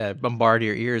I bombard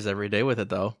your ears every day with it,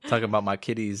 though. Talking about my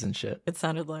kitties and shit. It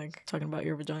sounded like talking about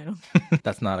your vagina.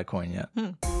 That's not a coin yet.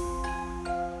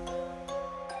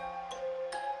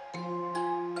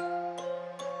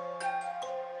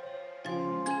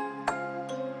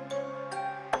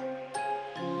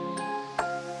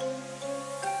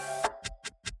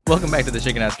 Welcome back to the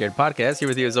Chicken Ass Scared podcast. Here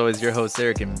with you as always, your hosts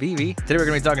Eric and Vivi. Today we're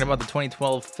going to be talking about the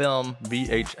 2012 film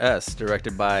VHS,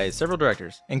 directed by several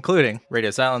directors, including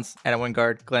Radio Silence, Anna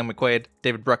Wingard, Glenn McQuaid,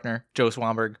 David Bruckner, Joe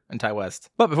Swanberg, and Ty West.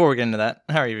 But before we get into that,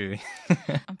 how are you, Vivi?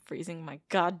 I'm freezing my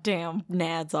goddamn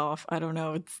nads off. I don't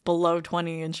know. It's below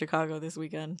 20 in Chicago this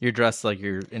weekend. You're dressed like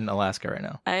you're in Alaska right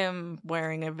now. I am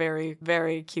wearing a very,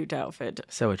 very cute outfit.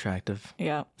 So attractive.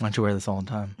 Yeah, Why don't you wear this all the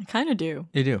time? I kind of do.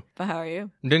 You do. But how are you?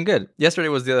 I'm doing good. Yesterday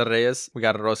was Dia de Reyes. We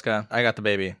got a rosca. I got the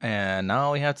baby. And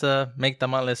now we have to make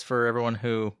tamales for everyone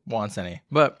who wants any.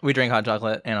 But we drink hot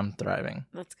chocolate and I'm thriving.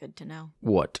 That's good to know.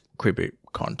 What creepy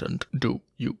content do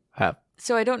you have?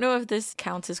 So I don't know if this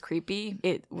counts as creepy.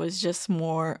 It was just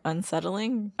more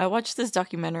unsettling. I watched this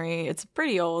documentary. It's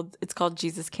pretty old. It's called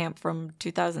Jesus Camp from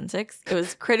 2006. It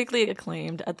was critically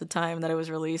acclaimed at the time that it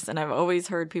was released, and I've always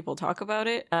heard people talk about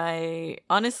it. I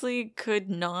honestly could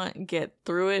not get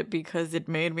through it because it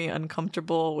made me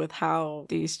uncomfortable with how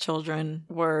these children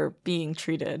were being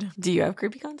treated. Do you have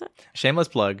creepy content? Shameless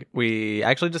plug. We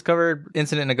actually just covered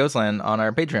Incident in a Ghostland on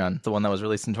our Patreon, the one that was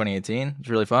released in 2018. It's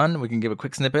really fun. We can give a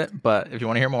quick snippet, but if you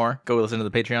want to hear more, go listen to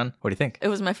the Patreon. What do you think? It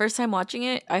was my first time watching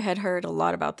it. I had heard a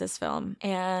lot about this film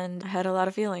and I had a lot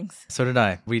of feelings. So did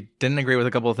I. We didn't agree with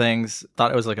a couple of things.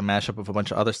 Thought it was like a mashup of a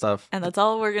bunch of other stuff. And that's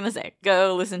all we're going to say.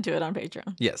 Go listen to it on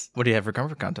Patreon. Yes. What do you have for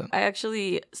comfort content? I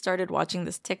actually started watching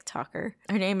this TikToker.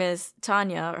 Her name is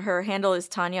Tanya. Her handle is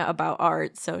Tanya About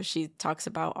Art. So she talks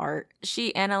about art.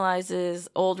 She analyzes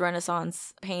old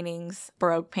Renaissance paintings,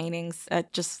 Baroque paintings. I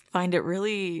just find it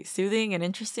really soothing and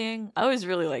interesting. I always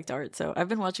really liked art. So I've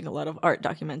been watching a lot of art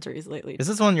documentaries lately. Is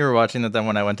this one you were watching that then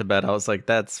when I went to bed, I was like,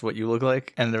 that's what you look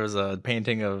like? And there was a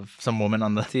painting of some woman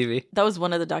on the TV? That was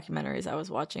one of the documentaries I was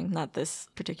watching, not this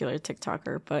particular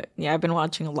TikToker. But yeah, I've been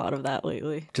watching a lot of that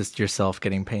lately. Just yourself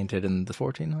getting painted in the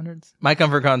 1400s? My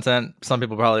comfort content, some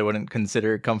people probably wouldn't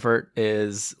consider comfort,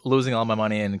 is losing all my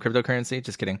money in cryptocurrency.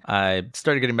 Just kidding. I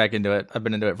started getting back into it. I've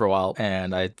been into it for a while,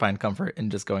 and I find comfort in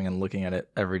just going and looking at it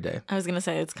every day. I was going to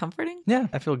say it's comforting. Yeah,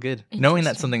 I feel good. Knowing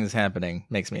that something is happening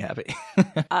makes me happy.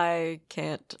 I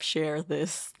can't share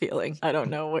this feeling. I don't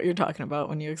know what you're talking about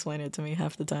when you explain it to me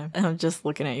half the time. I'm just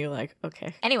looking at you like,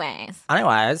 okay.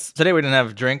 Anyways, today we didn't have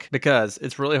a drink because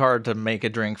it's really hard to make a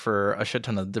drink for a shit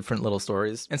ton of different little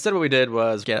stories. Instead, what we did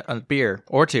was get a beer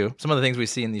or two. Some of the things we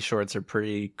see in these shorts are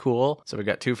pretty cool, so we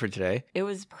got two for today. It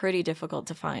was pretty difficult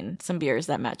to find some beers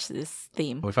that match this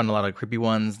theme. We found a lot of creepy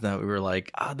ones that we were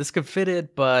like, this could fit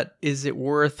it, but is it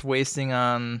worth wasting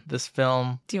on this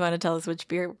film? Do you want to tell us which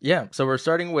beer? Yeah, so we're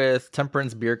starting with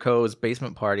Temperance Beer Co.'s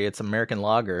Basement Party. It's American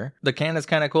lager. The can is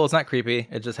kind of cool. It's not creepy.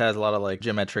 It just has a lot of like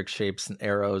geometric shapes and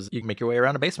arrows. You can make your way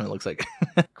around a basement, it looks like.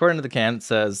 According to the can, it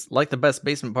says, like the best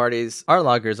basement parties, our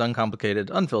lager is uncomplicated,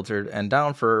 unfiltered, and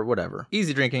down for whatever.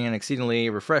 Easy drinking and exceedingly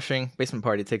refreshing. Basement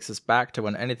Party takes us back to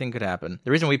when anything could happen.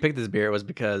 The reason we picked this beer was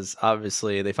because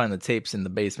obviously they find the tapes in the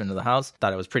basement of the house.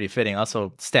 Thought it was pretty fitting.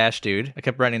 Also, Stash Dude. I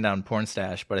kept writing down Porn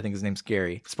Stash, but I think his name's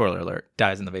Gary. Spoiler alert.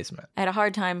 Dies in the basement. I had a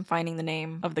hard time finding the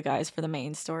name of the guys for the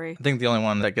main story. I think the only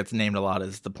one that gets named a lot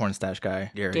is the Porn Stash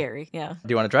guy, Gary. Gary, yeah.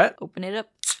 Do you want to try it? Open it up.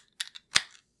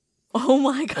 Oh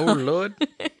my god. Oh, Lord.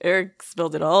 Eric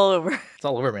spilled it all over. It's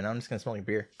all over me now. I'm just going to smell your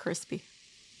beer. Crispy.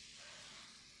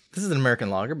 This is an American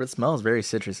lager, but it smells very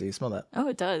citrusy. Smell that. Oh,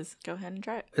 it does. Go ahead and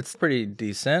try it. It's pretty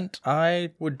decent. I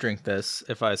would drink this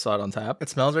if I saw it on tap. It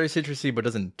smells very citrusy, but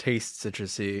doesn't taste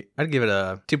citrusy. I'd give it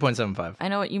a 2.75. I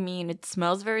know what you mean. It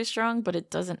smells very strong, but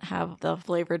it doesn't have the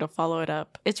flavor to follow it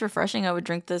up. It's refreshing. I would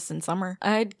drink this in summer.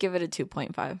 I'd give it a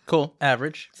 2.5. Cool.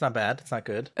 Average. It's not bad. It's not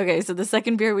good. Okay, so the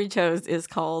second beer we chose is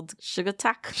called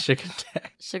Shugatak.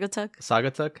 Shugatak.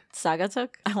 Sagatuk. Sagatuk?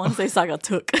 I want to say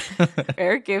Sagatuk.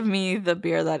 Eric gave me the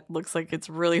beer that looks like it's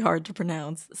really hard to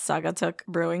pronounce. Sagatuk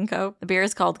Brewing Co. The beer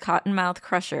is called Cottonmouth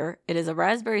Crusher. It is a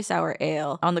raspberry sour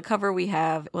ale. On the cover we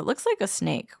have what looks like a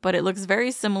snake, but it looks very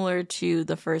similar to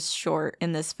the first short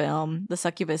in this film, The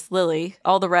Succubus Lily.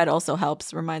 All the red also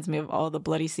helps, reminds me of all the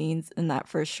bloody scenes in that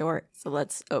first short. So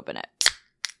let's open it.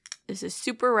 This is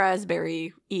super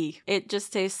raspberry, E. It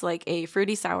just tastes like a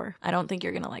fruity sour. I don't think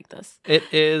you're going to like this. It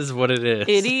is what it is.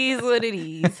 It is what it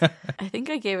is. I think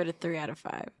I gave it a 3 out of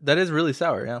 5. That is really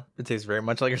sour, yeah. It tastes very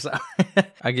much like a sour.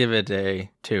 I give it a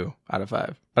 2 out of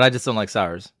 5. But I just don't like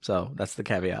sours, so that's the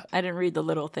caveat. I didn't read the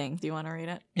little thing. Do you want to read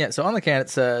it? Yeah, so on the can it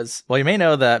says, "Well, you may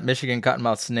know that Michigan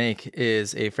cottonmouth snake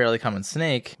is a fairly common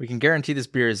snake. We can guarantee this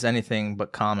beer is anything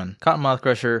but common. Cottonmouth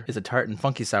Crusher is a tart and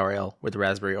funky sour ale with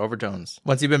raspberry overtones.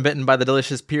 Once you've been bitten by the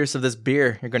delicious pierce of this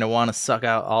beer, you're going to want to suck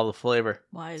out all the flavor."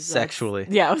 Why is sexually.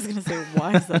 Yeah, I was going to say,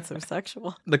 why is that so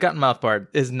sexual? The cottonmouth part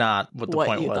is not what the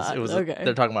point you was. thought. It was Okay.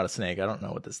 They're talking about a snake. I don't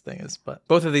know what this thing is, but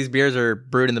both of these beers are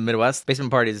brewed in the Midwest.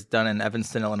 Basement Party is done in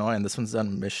Evanston, Illinois, and this one's done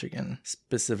in Michigan.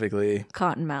 Specifically,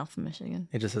 Cottonmouth, Michigan.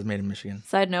 it just says made in Michigan.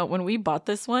 Side note, when we bought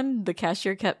this one, the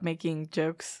cashier kept making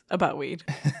jokes about weed.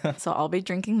 So I'll be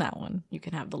drinking that one. You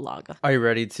can have the lager. Are you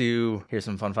ready to hear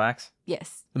some fun facts?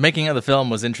 Yes. The making of the film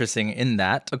was interesting in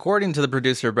that, according to the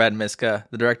producer Brad Miska,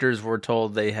 the directors were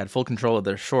told they had full control of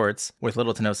their shorts with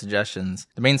little to no suggestions.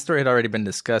 The main story had already been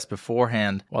discussed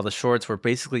beforehand, while the shorts were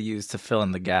basically used to fill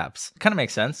in the gaps. Kind of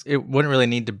makes sense. It wouldn't really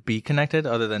need to be connected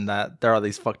other than that there are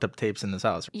these fucked up tapes in this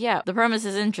house. Yeah, the premise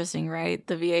is interesting, right?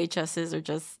 The VHSs are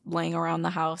just laying around the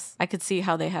house. I could see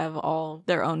how they have all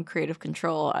their own creative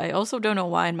control. I also don't know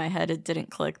why in my head it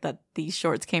didn't click that these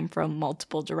shorts came from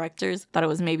multiple directors. Thought it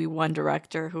was maybe one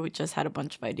director who just had a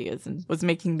bunch of ideas and was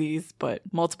making these, but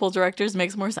multiple directors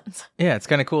makes more sense. Yeah, it's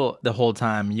kind of cool. The whole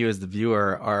time you as the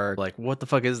viewer are like, what the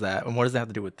fuck is that? And what does that have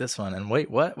to do with this one? And wait,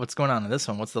 what? What's going on in this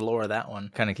one? What's the lore of that one?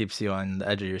 Kind of keeps you on the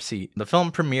edge of your seat. The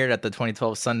film premiered at the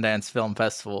 2012 Sundance Film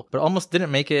Festival, but almost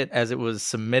didn't make it as it was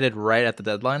submitted right at the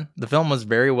deadline. The film was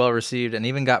very well received and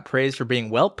even got praised for being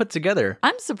well put together.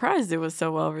 I'm surprised it was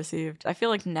so well received. I feel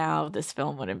like now this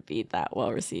film wouldn't be that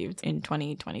well received in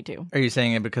 2022. Are you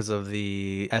saying it because of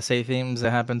the essay themes that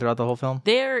happen throughout the whole film?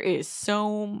 There is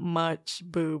so much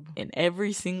boob in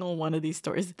every single one of these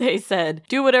stories. They said,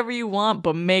 do whatever you want,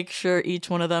 but make sure each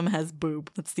one of them has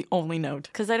boob. That's the only note.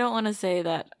 Because I don't want to say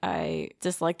that I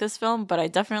dislike this film, but I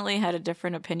definitely had a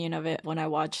different opinion of it when I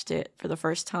watched it for the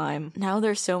first time. Now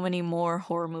there's so many more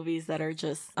horror movies that are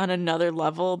just on another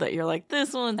level that you're like,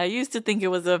 this one, I used to think it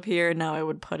was up here, now I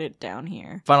would put it down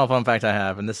here. Final fun fact I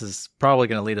have, and this is probably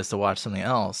going to lead us to watch something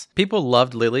else. People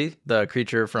loved Lily, the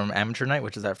creature from Amateur Night,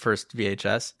 which is that first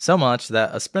VHS, so much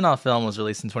that a spin-off film was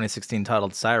released in 2016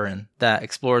 titled Siren that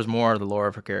explores more of the lore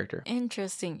of her character.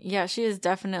 Interesting. Yeah, she is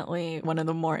definitely one of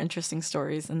the more interesting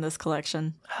stories in this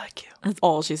collection. I like you. That's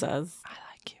all she says. I like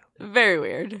you. Very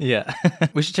weird. Yeah.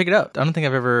 We should check it out. I don't think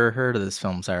I've ever heard of this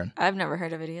film, Siren. I've never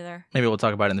heard of it either. Maybe we'll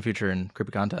talk about it in the future in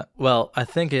creepy content. Well, I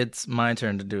think it's my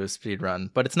turn to do a speed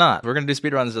run, but it's not. We're going to do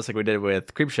speed runs just like we did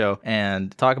with Creepshow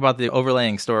and talk about the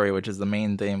overlaying story, which is the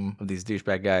main theme of these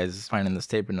douchebag guys finding this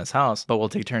tape in this house, but we'll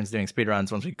take turns doing speed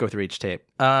runs once we go through each tape.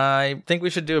 I think we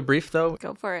should do a brief though,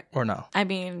 Go for it. or no? I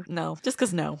mean, no. Just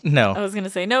because no. No. I was going to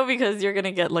say no because you're going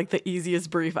to get like the easiest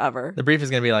brief ever. The brief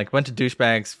is going to be like a bunch of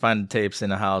douchebags find tapes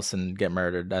in a house and get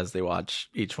murdered as they watch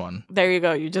each one. There you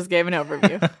go. You just gave an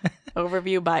overview.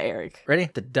 Overview by Eric. Ready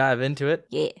to dive into it?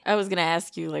 Yeah. I was going to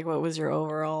ask you, like, what was your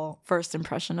overall first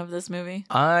impression of this movie?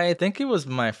 I think it was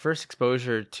my first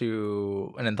exposure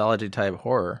to an anthology type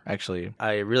horror, actually.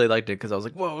 I really liked it because I was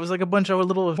like, whoa, it was like a bunch of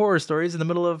little horror stories in the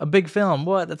middle of a big film.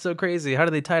 What? That's so crazy. How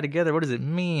do they tie together? What does it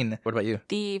mean? What about you?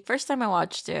 The first time I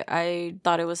watched it, I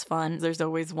thought it was fun. There's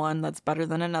always one that's better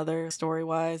than another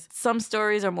story-wise. Some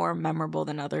stories are more memorable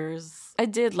than others. I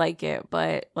did like it,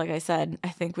 but like I said, I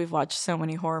think we've watched so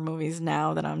many horror movies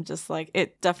now that I'm just like,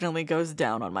 it definitely goes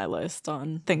down on my list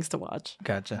on things to watch.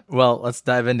 Gotcha. Well, let's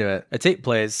dive into it. A tape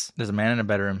plays. There's a man in a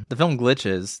bedroom. The film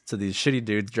glitches to these shitty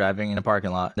dudes driving in a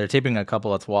parking lot. They're taping a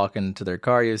couple that's walking to their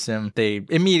car, you assume. They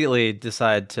immediately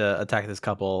decide to attack this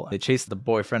couple. They chase the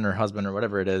boyfriend or husband or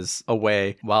whatever it is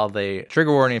away while they,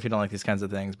 trigger warning if you don't like these kinds of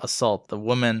things, assault the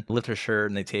woman, lift her shirt,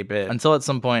 and they tape it until at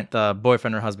some point the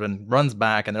boyfriend or husband runs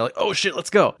back and they're like, oh shit, let's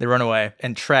go. They run away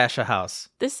and trash a house.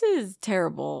 This is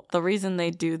terrible. The reason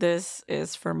they do this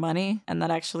is for money, and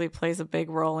that actually plays a big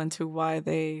role into why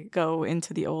they go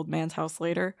into the old man's house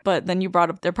later. But then you brought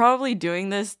up, they're probably doing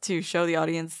this to show the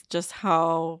audience just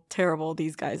how terrible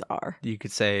these guys are. You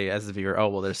could say as the viewer, oh,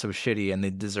 well, they're so shitty and they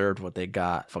deserved what they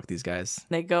got. Fuck these guys.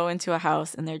 They go into a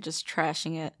house and they're just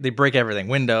trashing it. They break everything.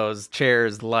 Windows,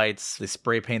 chairs, lights. They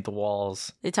spray paint the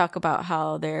walls. They talk about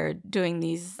how they're doing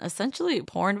these essentially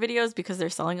porn videos because they're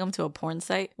selling them to a porn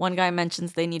site. One guy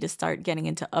mentions they need to start getting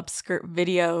into upskirt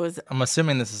videos. I'm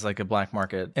assuming this is like a black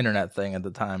market internet thing at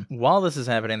the time. While this is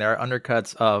happening, there are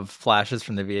undercuts of flashes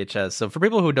from the VHS. So for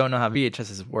people who don't know how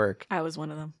VHSs work, I was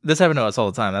one of them. this happened to us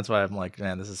all the time. That's why I'm like,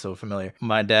 man, this is so familiar.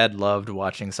 My dad loved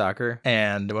watching soccer.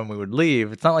 And when we would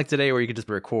leave, it's not like today where you could just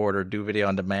record or do video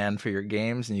on demand for your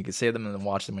games and you could save them and then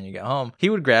watch them when you get home. He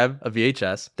would grab a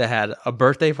VHS that had a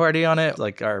birthday party on it,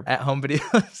 like our at-home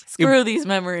videos. Screw these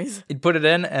memories. He'd put it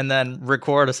in and then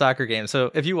record a soccer game.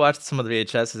 So if you watch some of the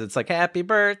VHSs, it's like, happy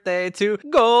birthday to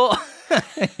goal.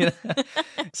 You know?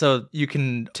 So you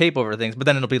can tape over things, but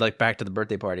then it'll be like back to the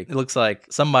birthday party. It looks like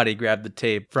somebody grabbed the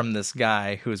tape from this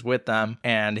guy who's with them,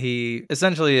 and he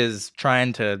essentially is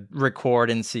trying to record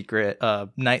in secret a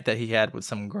night that he had with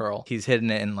some girl. He's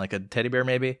hidden it in like a teddy bear,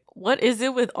 maybe. What is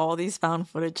it with all these found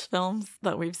footage films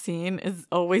that we've seen is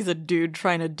always a dude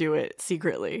trying to do it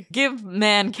secretly. Give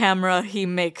man camera, he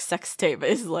makes sex tape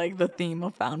is like the theme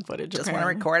of found footage. Just want to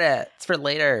apparently. record it. It's for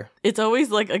later. It's always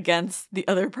like against the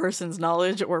other person's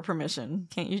knowledge or permission.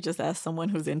 Can't you just ask someone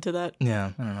who's into that?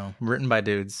 Yeah, I don't know. Written by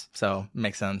dudes, so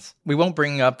makes sense. We won't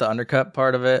bring up the undercut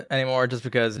part of it anymore just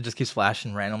because it just keeps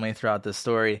flashing randomly throughout this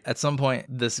story. At some point,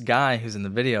 this guy who's in the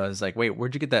video is like, wait,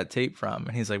 where'd you get that tape from?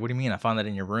 And he's like, what do you mean? I found that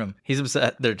in your room. He's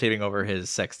upset they're taping over his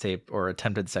sex tape or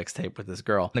attempted sex tape with this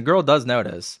girl. And the girl does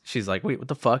notice. She's like, wait, what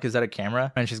the fuck? Is that a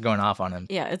camera? And she's going off on him.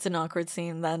 Yeah, it's an awkward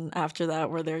scene then after that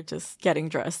where they're just getting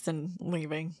dressed and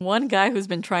leaving. One guy who's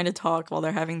been trying to talk while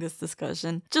they're having this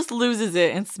discussion just loses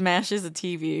it and smashes a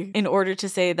TV in order to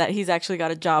say that he's actually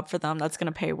got a job for them that's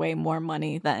going to pay way more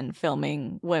money than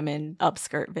filming women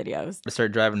upskirt videos. I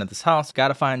started driving to this house,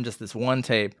 gotta find just this one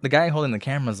tape. The guy holding the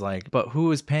camera's like, but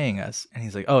who is paying us? And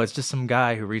he's like, oh, it's just some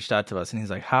guy who reached out to us. And he's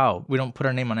like, how? We don't put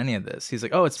our name on any of this. He's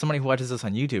like, oh, it's somebody who watches us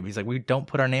on YouTube. He's like, we don't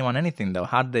put our name on anything though.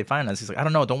 How did they find us? He's like, I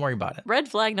don't know. Don't worry about it. Red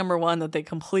flag number one that they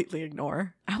completely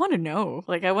ignore. I want to know.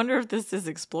 Like, I wonder if this is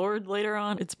explored later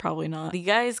on. It's probably not. The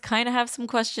guys kind of have some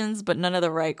questions, but none of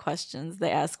the right questions.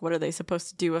 They ask, what are they supposed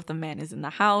to do if the man is in the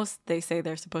house? They say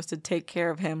they're supposed to take care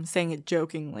of him, saying it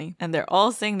jokingly. And they're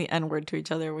all saying the N-word to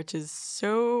each other, which is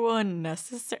so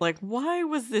unnecessary. Like, why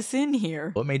was this in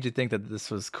here? What made you think that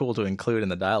this was cool to include in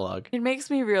the dialogue? It makes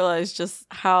me realize just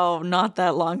how not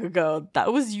that long ago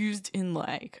that was used in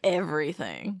like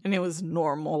everything. And it was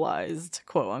normalized,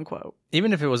 quote unquote.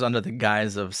 Even if it was under the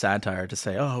guise of satire to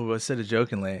say, oh, I said it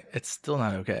jokingly, it's still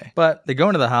not okay. But they go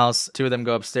into the house, two of them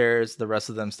go upstairs, the rest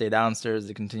of them stay downstairs,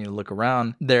 they continue to look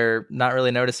around. They're not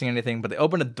really noticing anything, but they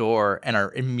open a door and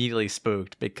are immediately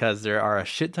spooked because there are a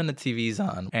shit ton of TVs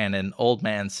on and an old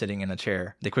man sitting in a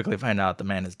chair. They quickly find out the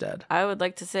man is dead. I would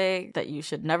like to say that you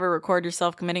should never record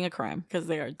yourself committing a crime because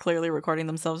they are clearly recording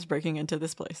themselves breaking into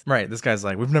this place. Right, this guy's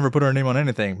like, we've never put our name on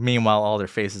anything. Meanwhile, all their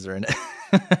faces are in it.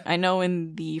 I know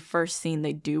in the first scene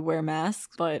they do wear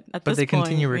masks, but at this But they point,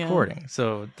 continue recording,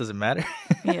 so does it matter?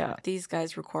 Yeah, these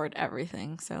guys record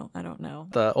everything, so I don't know.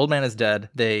 The old man is dead.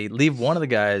 They leave one of the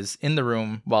guys in the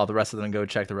room while the rest of them go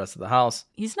check the rest of the house.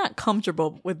 He's not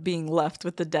comfortable with being left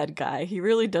with the dead guy. He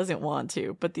really doesn't want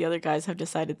to, but the other guys have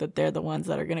decided that they're the ones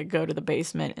that are going to go to the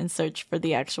basement and search for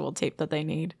the actual tape that they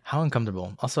need. How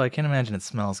uncomfortable. Also, I can't imagine it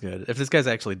smells good. If this guy's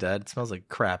actually dead, it smells like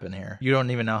crap in here. You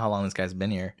don't even know how long this guy's been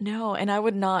here. No, and I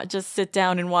would not just sit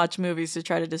down and watch movies to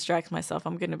try to distract myself.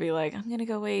 I'm going to be like, I'm going to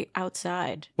go wait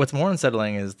outside. What's more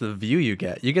unsettling is the view you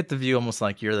get. You get the view almost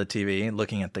like you're the TV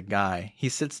looking at the guy. He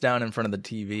sits down in front of the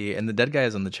TV and the dead guy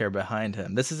is on the chair behind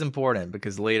him. This is important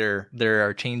because later there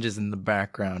are changes in the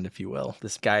background, if you will.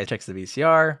 This guy checks the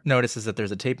VCR, notices that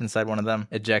there's a tape inside one of them,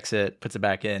 ejects it, puts it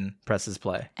back in, presses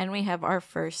play. And we have our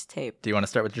first tape. Do you want to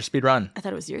start with your speed run? I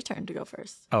thought it was your turn to go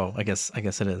first. Oh, I guess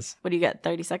it is. What do you get?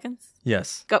 30 seconds?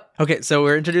 Yes. Go. Okay, so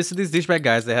we're introduced to these douchebag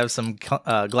guys. They have some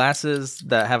glasses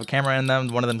that have a camera in them.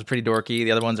 One of them's pretty dorky.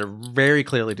 The other ones are very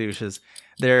clearly douches.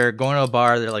 They're going to a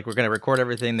bar. They're like, we're going to record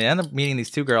everything. They end up meeting these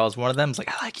two girls. One of them's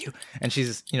like, I like you. And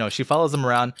she's, she follows them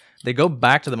around. They go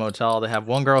back to the motel. They have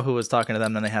one girl who was talking to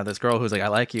them. Then they have this girl who's like, I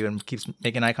like you, and keeps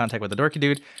making eye contact with the dorky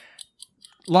dude.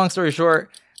 Long story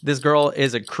short, this girl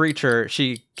is a creature.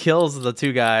 She kills the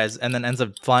two guys and then ends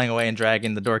up flying away and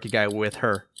dragging the dorky guy with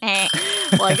her.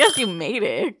 Well, I guess you made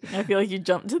it. I feel like you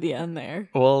jumped to the end there.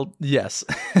 Well, yes.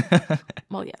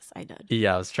 Well, yes, I did.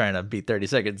 Yeah, I was trying to beat 30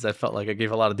 seconds. I felt like I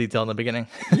gave a lot of detail in the beginning.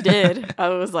 You did. I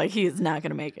was like, he's not going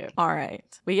to make it. All right.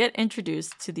 We get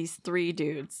introduced to these three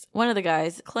dudes. One of the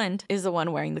guys, Clint, is the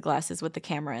one wearing the glasses with the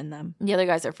camera in them. The other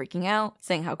guys are freaking out,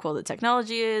 saying how cool the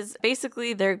technology is.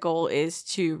 Basically, their goal is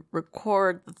to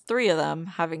record the three of them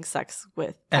having sex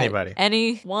with anybody.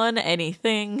 Anyone,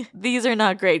 anything. These are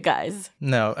not great guys.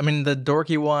 No, I mean, the dorky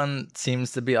dorky one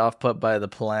seems to be off put by the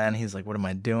plan. He's like, what am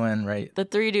I doing? Right. The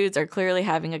three dudes are clearly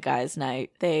having a guy's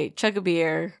night. They chug a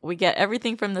beer. We get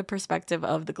everything from the perspective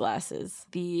of the glasses.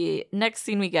 The next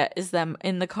scene we get is them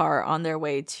in the car on their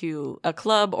way to a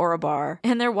club or a bar,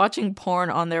 and they're watching porn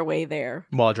on their way there.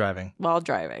 While driving.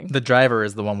 The driver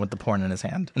is the one with the porn in his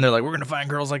hand. And they're like, we're going to find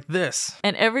girls like this.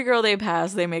 And every girl they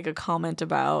pass, they make a comment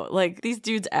about. Like, these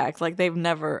dudes act like they've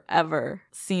never, ever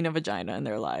seen a vagina in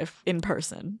their life in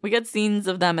person. We get scenes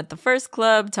of them at the first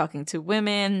club, talking to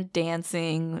women,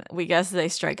 dancing. We guess they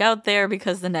strike out there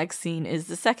because the next scene is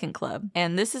the second club.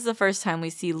 And this is the first time we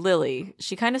see Lily.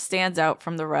 She kind of stands out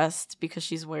from the rest because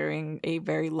she's wearing a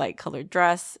very light colored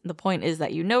dress. The point is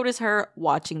that you notice her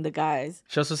watching the guys.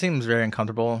 She also seems very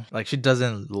uncomfortable. Like, she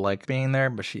doesn't like being there,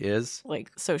 but she is.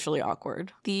 Like, socially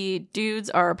awkward. The dudes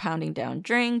are pounding down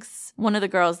drinks. One of the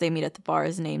girls they meet at the bar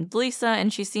is named Lisa,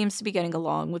 and she seems to be getting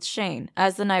along with Shane.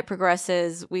 As the night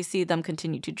progresses, we see them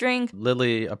continue to drink.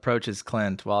 Lily approaches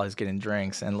Clint while he's getting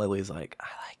drinks, and Lily's like, I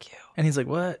like you. And he's like,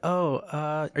 what? Oh,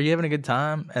 are you having a good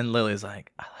time? And Lily's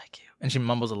like, I like you. And she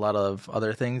mumbles a lot of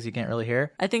other things you can't really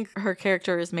hear. I think her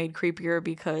character is made creepier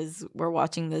because we're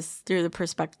watching this through the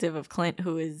perspective of Clint,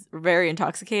 who is very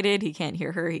intoxicated. He can't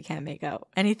hear her. He can't make out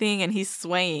anything, and he's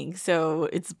swaying, so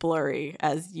it's blurry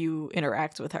as you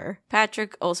interact with her.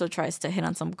 Patrick also tries to hit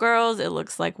on some girls. It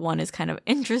looks like one is kind of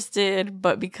interested,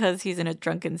 but because he's in a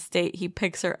drunken state, he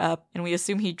picks her up, and we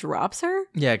assume he drops her?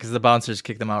 Yeah, because the bouncers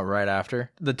kick them out right after.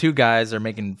 The two guys are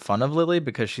making fun of Lily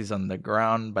because she's on the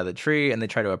ground by the tree, and they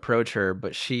try to approach her,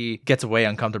 but she gets away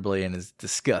uncomfortably and is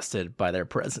disgusted by their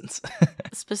presence.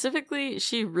 Specifically,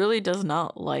 she really does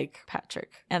not like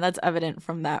Patrick, and that's evident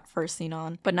from that first scene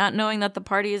on. But not knowing that the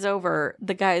party is over,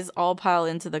 the guys all pile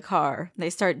into the car. They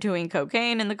start doing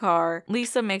cocaine in the car.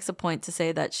 Lisa makes a point to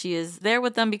say that she is there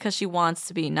with them because she wants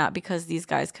to be, not because these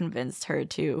guys convinced her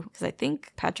to. Because I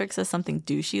think Patrick says something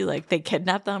douchey, like they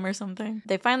kidnapped them or something.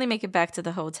 They finally make it back to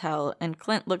the hotel, and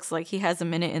Clint looks like he has a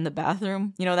minute in the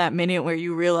bathroom. You know, that minute where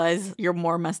you realize you're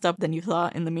more messed up than you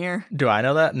thought in the mirror? Do I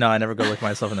know that? No, I never go look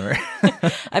myself in the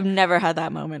mirror. I've never had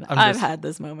that moment. I've had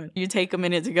this moment. You take a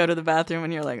minute to go to the bathroom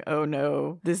and you're like, oh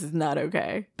no, this is not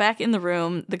okay. Back in the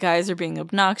room, the guys are being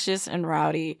obnoxious and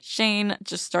rowdy. Shane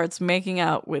just starts making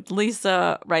out with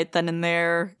Lisa right then and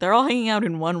there. They're all hanging out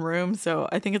in one room, so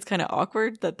I think it's kind of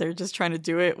awkward that they're just trying to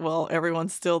do it while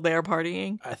everyone's still there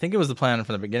partying. I think it was the plan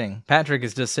from the beginning. Patrick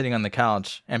is just sitting on the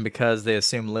couch, and because they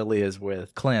assume Lily is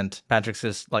with Clint, Patrick's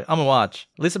just like, I'm gonna watch.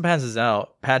 Lisa passes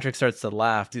out. Patrick starts to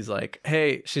laugh. He's like,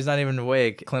 hey, she's not even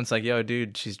awake. Clint's like, yo,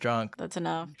 dude, she's drunk. That's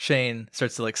enough. Shane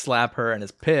starts to like slap her and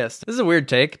is pissed. This is a weird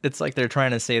take. It's like they're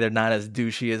trying to say they're not as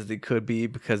douchey as they could be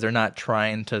because they're not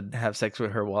trying to have sex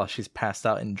with her while she's passed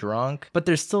out and drunk. But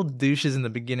they're still douches in the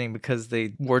beginning because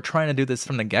they were trying to do this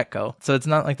from the get-go. So it's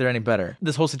not like they're any better.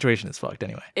 This whole situation is fucked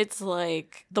anyway. It's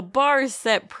like the bar is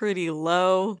set pretty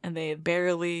low and they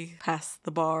barely passed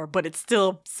the bar, but it's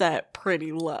still set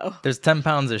pretty low. There's 10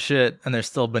 pounds of shit and they're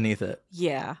still beneath it.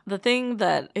 Yeah. The thing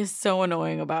that is so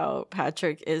annoying about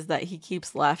Patrick is that he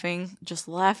keeps laughing, just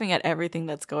laughing at everything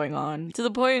that's going on, to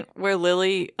the point where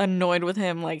Lily, annoyed with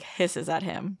him, like hisses at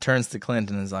him. Turns to Clint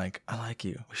and is like, I like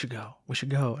you. We should go. We should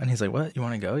go. And he's like, what? You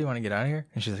want to go? You want to get out of here?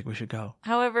 And she's like, we should go.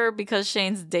 However, because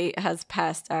Shane's date has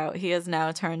passed out, he has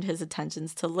now turned his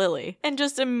attentions to Lily and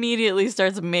just immediately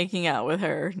starts making out with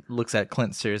her. Looks at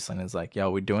Clint seriously and is like, yo,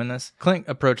 we doing this? Clint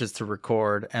approaches to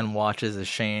record and watches as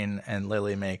Shane and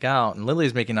Lily make out, and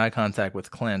Lily's making eye contact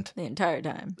with Clint the entire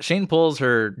time. Shane pulls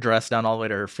her dress down all the way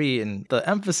to her feet, and the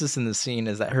emphasis in the scene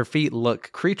is that her feet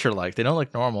look creature-like. They don't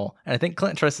look normal. And I think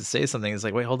Clint tries to say something. He's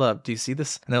like, wait, hold up. Do you see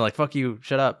this? And they're like, fuck you.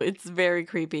 Shut up. It's very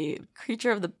creepy.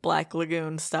 Creature of the Black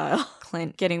Lagoon style.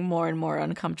 Clint, getting more and more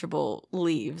uncomfortable,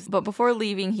 leaves. But before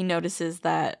leaving, he notices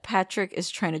that Patrick is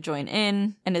trying to join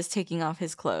in and is taking off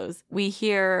his clothes. We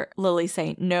hear Lily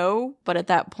say no, but at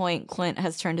that point, Clint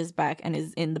has turned his back and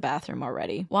is in the bathroom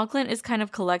already. While Clint is kind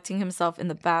of collecting himself in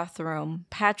the bathroom,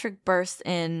 Patrick bursts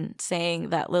in saying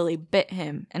that Lily bit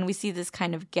him, and we see this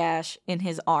kind of gash in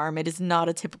his arm. It is not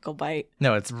a typical bite.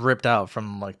 No, it's ripped out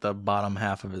from like the bottom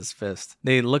half of his fist.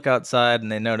 They look outside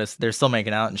and they notice they're still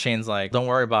making out, and Shane's like, don't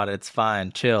worry about it, it's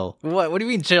fine, chill. What do you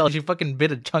mean chill? She fucking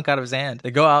bit a chunk out of his hand.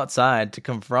 They go outside to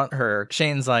confront confront her,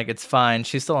 Shane's like, it's fine.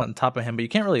 She's still on top of him, but you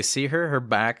can't really see her. Her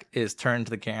back is turned to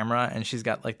the camera, and she's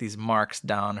got like these marks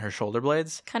down her shoulder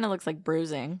blades. Kind of looks like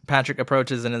bruising. Patrick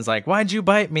approaches and is like, why'd you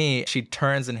bite me? She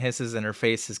turns and hisses, and her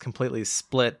face is completely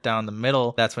split down the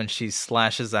middle. That's when she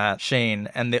slashes at Shane,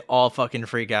 and they all fucking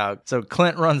freak out. So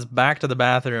Clint runs back to the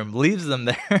bathroom, leaves them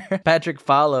there. Patrick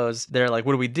follows. They're like,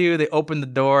 what do? They open the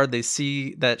door. They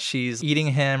see that she's eating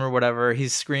him or whatever.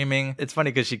 He's screaming. It's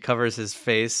funny because she covers his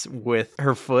face with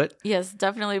her foot. Yes,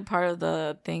 definitely part of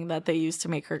the thing that they use to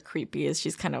make her creepy is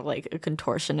she's kind of like a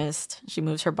contortionist. She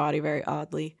moves her body very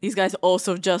oddly. These guys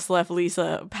also just left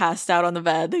Lisa passed out on the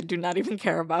bed. They do not even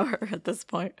care about her at this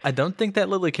point. I don't think that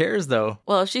Lily cares, though.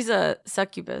 Well, if she's a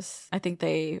succubus, I think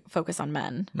they focus on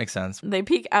men. Makes sense. They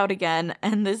peek out again,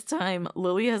 and this time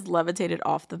Lily has levitated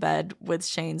off the bed with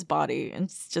Shane's body and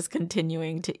is just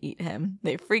continuing to eat him.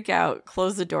 They freak out,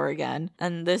 close the door again,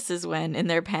 and this is when, in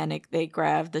their panic, they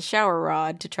grab the shower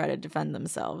rod to try to defend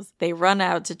themselves. They run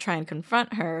out to try and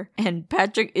confront her, and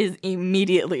Patrick is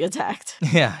immediately attacked.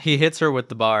 Yeah, he hits her with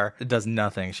the bar. It does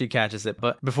nothing. She catches it,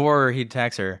 but before he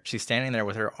attacks her, she's standing there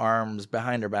with her arms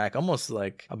behind her back, almost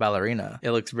like a ballerina.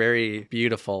 It looks very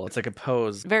beautiful. It's like a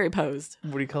pose. Very posed.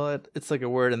 What do you call it? It's like a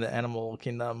word in the animal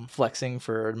kingdom, flexing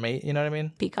for a mate, you know what I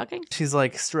mean? Peacocking? She's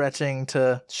like stretching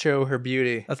to show her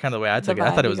beauty. That's kind of the way I took it. vibe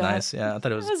I thought it you was got. nice. Yeah, I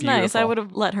thought it was It was beautiful. nice. I would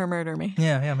have let her murder me.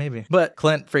 Yeah, maybe. But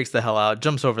Clint freaks the hell out,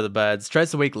 jumps over the beds,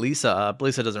 tries to wake Lisa up.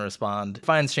 Lisa doesn't respond.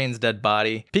 Finds Shane's dead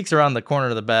body, peeks around the corner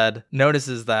of the bed,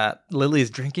 notices that Lily's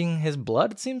drinking his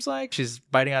blood, it seems like. She's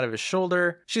biting out of his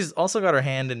shoulder. She's also got her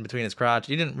hand in between his crotch.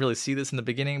 You didn't really see this in the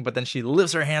beginning, but then she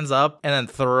lifts her hands up and then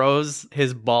throws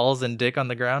his balls and dick on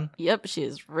the ground. Yep, she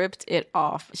has ripped it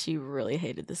off. She really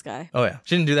hated this guy. Oh, yeah.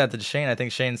 She didn't do that to Shane. I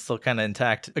think Shane's still kind of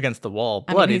intact against the wall.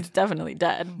 I mean, Bloodied. he's definitely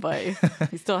dead, but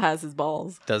he still has his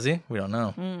balls. Does he? We don't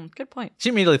know. Good point. She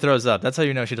immediately throws up. That's how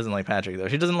you know she doesn't like Patrick, though.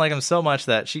 She doesn't like him so much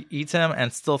that she eats him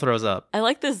and still throws up. I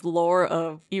like this lore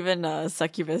of even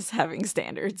succubus having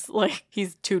standards. Like,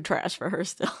 he's too trash for her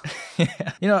still.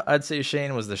 Yeah. You know, I'd say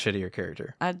Shane was the shittier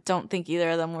character. I don't think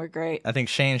either of them were great. I think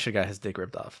Shane should have got his dick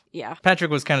ripped off. Yeah.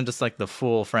 Patrick was kind of just like the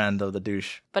fool friend of the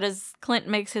douche. But as Clint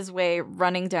makes his way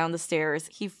running down the stairs,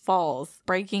 he falls,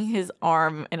 breaking his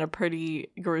arm in a pretty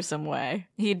gruesome way.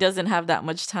 He doesn't have that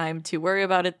much time to worry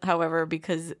about it, however,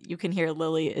 because you can hear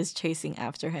Lily is chasing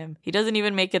after him. He doesn't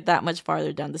even make it that much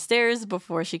farther down the stairs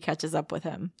before she catches up with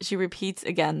him. She repeats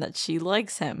again that she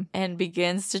likes him and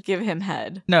begins to give him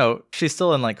head. No, she's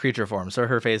still in like creature form, so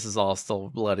her face is all still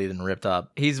bloodied and ripped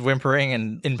up. He's whimpering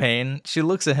and in pain. She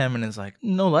looks at him and is like,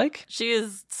 no like? She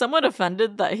is somewhat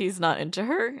offended that he's not into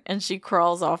her, and she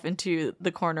crawls off into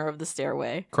the corner of the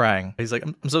stairway. Crying. He's like,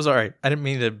 I'm so sorry. I didn't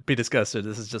mean to be disgusted.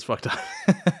 This is just fucked up.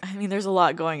 I mean, there's a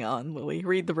lot going on, Lily.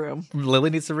 Read the room. Lily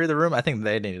needs to read the room. I think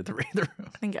they needed to read the room.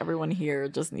 I think everyone here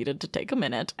just needed to take a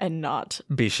minute and not.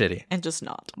 Be shitty. And just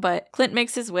not. But Clint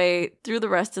makes his way through the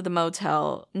rest of the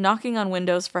motel, knocking on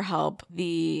windows for help.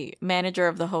 The manager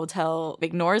of the hotel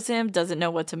ignores him, doesn't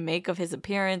know what to make of his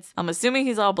appearance. I'm assuming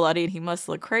he's all bloody and he must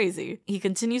look crazy. He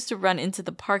continues to run into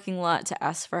the parking lot to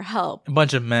ask for help. A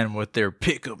bunch of men with their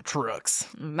pickup trucks.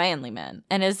 Manly men.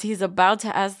 And as he's about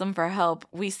to ask them for help,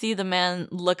 we see the man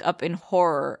look up in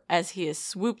horror as he is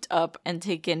swooped up and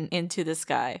taken into the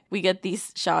sky. We get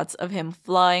these shots of him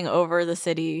flying over the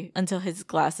city until his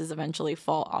glasses eventually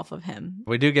fall off of him.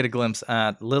 We do get a glimpse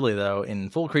at Lily, though, in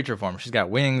full creature form. She's got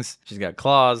wings. She's got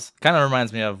claws. Kind of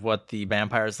reminds me of what the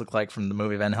vampires look like from the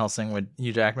movie Van Helsing with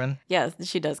Hugh Jackman. Yeah,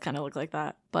 she does kind of look like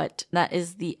that. But that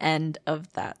is the end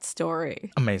of that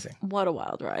story. Amazing. What a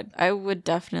wild ride. I would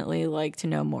definitely like to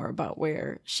know more about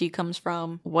where she comes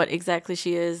from, what exactly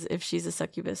she is, if she's a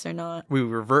succubus or not. We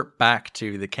revert back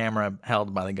to the camera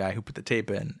held by the guy who put the tape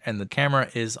in, and the camera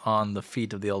is on the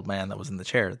feet of the old man that was in the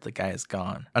chair. The guy is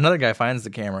gone. Another guy finds the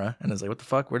camera and is like, what the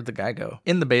fuck? Where did the guy go?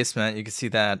 In the basement, you can see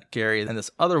that Gary and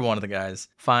this other one of the guys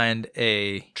find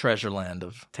a treasure land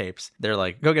of tapes. They're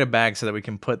like, go get a bag so that we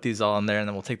can put these all in there, and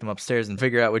then we'll take them upstairs and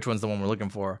figure out which one's the one we're looking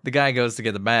for. The guy goes to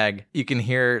get the bag. You can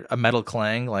hear a metal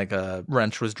clang, like a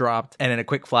wrench was dropped. And in a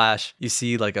quick flash, you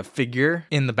see like a figure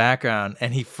in the background,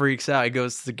 and he freaks out. He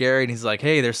goes to Gary and he's like,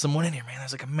 hey, there's someone in here, man.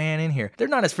 There's like a man in here. They're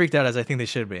not as freaked out as I think they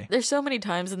should be. There's so many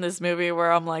times in this movie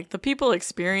where I'm like, the people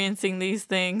experiencing these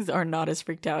things are not as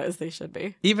freaked out as they should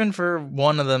be. Even for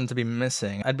one of them to be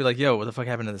missing, I'd be like, yo, what the fuck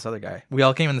happened to this other guy? We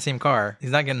all came in the same car. He's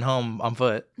not getting home on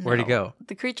foot. Where'd he go?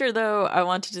 The creature, though, I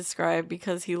want to describe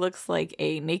because he looks like a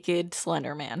a naked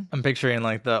Slender Man. I'm picturing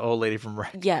like the old lady from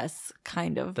Rec, Yes,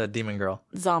 kind of. the demon girl.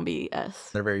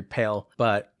 Zombie-esque. They're very pale.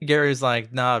 But Gary's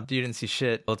like, nah, you didn't see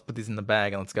shit. Let's put these in the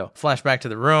bag and let's go. Flashback to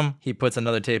the room. He puts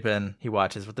another tape in. He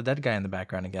watches with the dead guy in the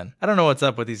background again. I don't know what's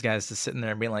up with these guys just sitting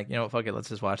there and being like, you know what, fuck it, let's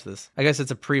just watch this. I guess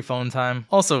it's a pre-phone time.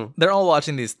 Also, they're all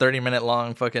watching these 30-minute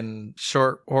long fucking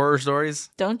short horror stories.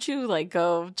 Don't you like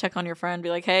go check on your friend, be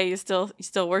like, hey, you still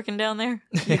working down there?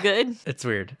 You good? It's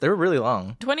weird. They were really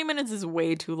long. 20 minutes is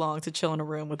way too long to chill in a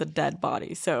room with a dead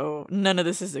body, so none of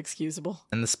this is excusable.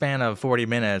 In the span of 40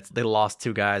 minutes, they lost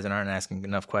 2 guys and aren't asking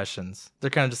enough questions. They're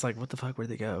kind of just like, what the fuck, where'd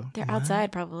they go? They're What?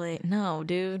 outside probably. No,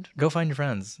 dude. Go find your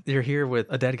friends. You're here with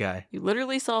a dead guy. You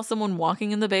literally saw someone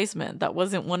walking in the basement. That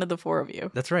wasn't one of the 4 of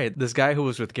you. That's right. This guy who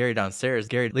was with Gary downstairs,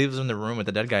 Gary leaves him in the room with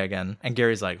the dead guy again. And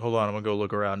Gary's like, hold on, I'm gonna go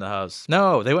look around the house.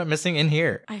 No, they went missing in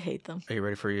here. I hate them. Are you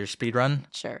ready for your speed run?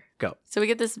 Sure. Go. So we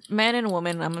get this man and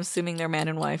woman. I'm assuming they're man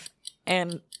and wife.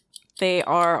 And they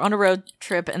are on a road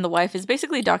trip, and the wife is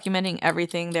basically documenting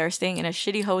everything. They're staying in a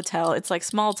shitty hotel. It's like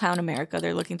small town America.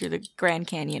 They're looking through the Grand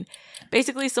Canyon.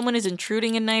 Basically, someone is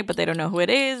intruding at night, but they don't know who it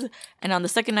is. And on the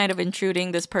second night of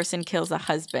intruding, this person kills a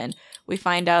husband. We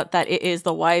find out that it is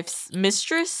the wife's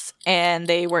mistress, and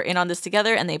they were in on this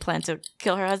together, and they plan to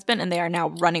kill her husband, and they are now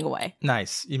running away.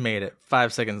 Nice. You made it.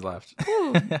 5 seconds left.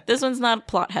 Ooh, this one's not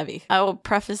plot heavy. I will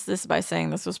preface this by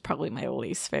saying this was probably my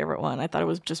least favorite one. I thought it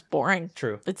was just boring.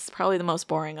 True. It's probably the most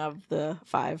boring of the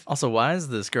 5. Also, why is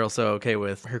this girl so okay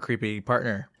with her creepy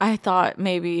partner? I thought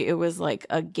maybe it was like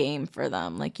a game for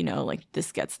them. Like, you know, like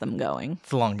this gets them going.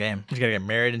 It's a long game. You gotta get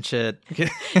married and shit. You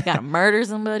gotta murder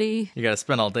somebody. You gotta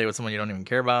spend all day with someone you don't even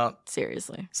care about.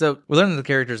 Seriously. So we learned that the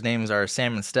characters' names are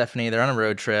Sam and Stephanie. They're on a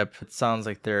road trip. It sounds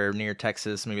like they're near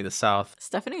Texas, maybe the South.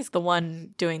 Stephanie's the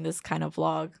one doing this kind of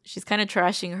vlog. She's kind of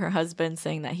trashing her husband,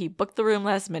 saying that he booked the room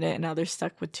last minute and now they're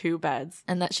stuck with 2 beds,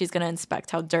 and that she's gonna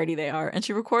inspect how dirty they are. And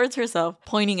she records herself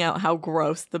pointing out how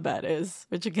gross the bed is,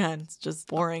 which again, it's just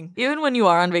boring. Even when you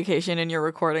are on vacation and you're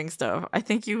recording stuff, I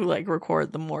think you like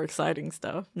record the more exciting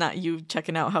stuff, not you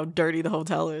checking out how dirty the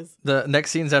hotel is. The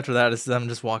next scenes after that is them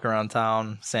just walking around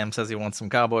town. Sam says he wants some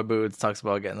cowboy boots, talks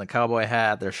about getting the cowboy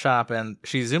hat. They're shopping.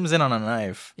 She zooms in on a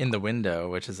knife in the window,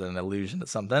 which is an allusion to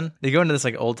something. They go into this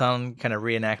like old town kind of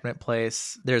reenactment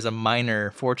place. There's a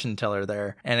minor fortune teller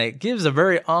there, and it gives a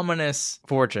very ominous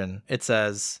fortune. It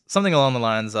says something along the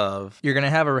lines of, you're going to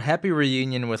have a happy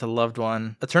reunion with a loved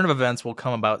one. A turn of events will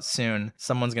come about soon.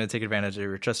 Someone's going to take advantage of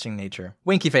your trusting nature.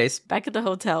 Winky face. Back at the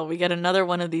hotel, we get another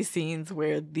one of these scenes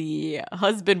where the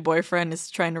husband boyfriend is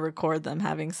trying to record them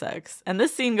having sex. And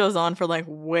this scene goes on for like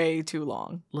way too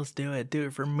long. Let's do it. Do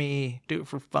it for me. Do it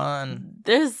for fun.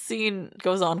 This scene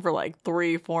goes on for like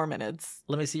 3-4 minutes.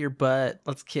 Let me see your butt.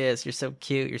 Let's kiss. You're so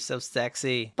cute. You're so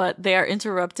sexy. But they are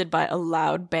interrupted by a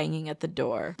loud banging at the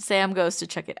door. Sam goes to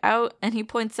check it out, and he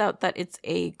points out that it's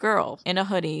a girl in a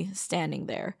hoodie standing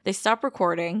there. They stop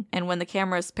recording, and when the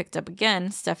camera is picked up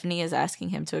again, Stephanie is asking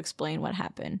him to explain what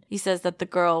happened. He says that the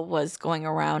girl was going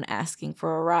around asking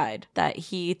for a ride, that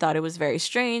he thought it was very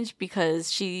strange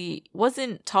because she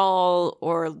wasn't tall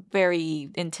or very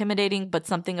intimidating, but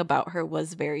something about her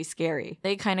was very scary.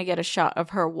 They kind of get a shot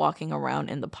of her walking around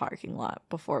in the parking lot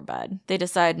before bed. They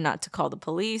decide not to call the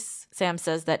police. Sam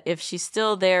says that if she's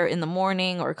still there in the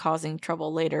morning or causing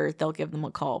trouble later, they'll give them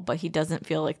a call, but he doesn't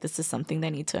feel like this is something they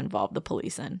need to involve the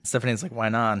police in. Stephanie's like, why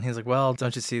not? And he's like, well,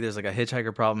 don't you see there's like a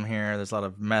hitchhiker problem here? There's a lot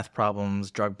of meth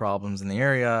problems, drug problems in the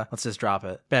area. Let's just drop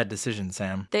it. Bad decision,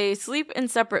 Sam. They sleep in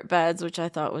separate beds, which I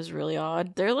thought was really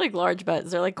odd. They're like large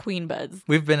beds. They're like queen beds.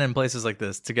 We've been in places like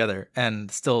this together,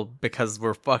 and still, because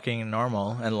we're fucking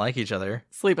normal and like each other,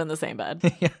 Sleep in the same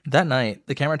bed. yeah. That night,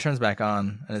 the camera turns back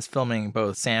on and is filming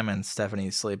both Sam and Stephanie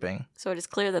sleeping. So it is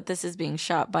clear that this is being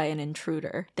shot by an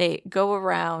intruder. They go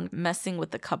around messing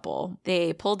with the couple.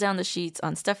 They pull down the sheets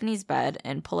on Stephanie's bed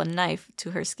and pull a knife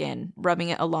to her skin, rubbing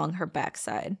it along her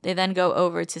backside. They then go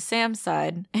over to Sam's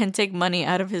side and take money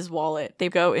out of his wallet. They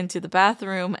go into the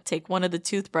bathroom, take one of the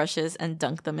toothbrushes, and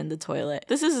dunk them in the toilet.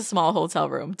 This is a small hotel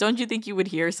room. Don't you think you would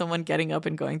hear someone getting up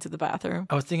and going to the bathroom?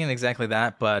 I was thinking exactly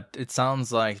that, but it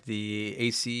sounds like the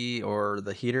AC or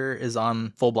the heater is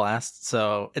on full blast,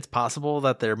 so it's possible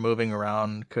that their moving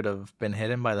around could have been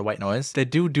hidden by the white noise. They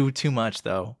do too much,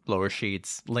 though. Lower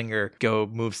sheets, linger, go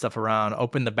move stuff around,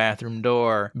 open the bathroom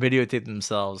door, videotape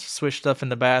themselves, swish stuff in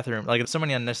the bathroom. Like, so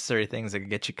many unnecessary things that could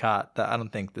get you caught that I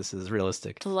don't think this is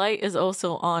realistic. The light is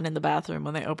also on in the bathroom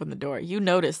when they open the door. You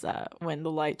notice that when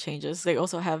the light changes. They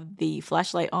also have the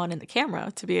flashlight on in the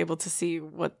camera to be able to see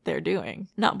what they're doing.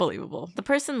 Not believable. The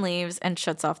person leaves and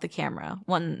shuts off the camera.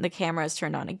 When the camera is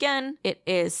turned on again, it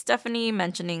is Stephanie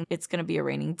mentioning it's going to be a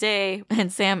raining day,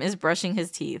 and Sam is brushing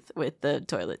his teeth with the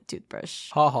toilet toothbrush.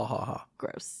 Ha ha ha ha.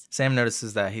 Gross. Sam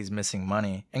notices that he's missing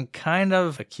money and kind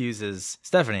of accuses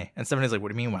Stephanie. And Stephanie's like, what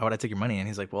do you mean? Why would I take your money? And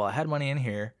he's like, well, I had money in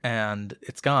here and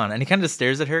it's gone. And he kind of just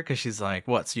stares at her because she's like,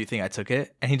 what? So you think I took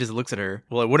it? And he just looks at her.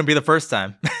 Well, it wouldn't be the first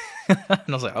time. And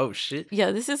I was like, oh shit.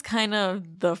 Yeah, this is kind of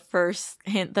the first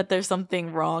hint that there's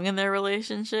something wrong in their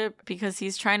relationship, because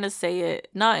he's trying to say it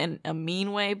not in a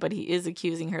mean way, but he is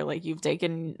accusing her like, you've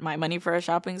taken my money for a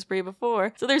shopping spree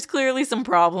before. So there's clearly some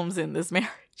problems in this marriage.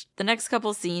 The next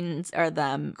couple scenes are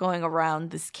them going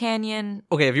around this canyon.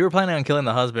 Okay, if you were planning on killing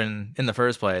the husband in the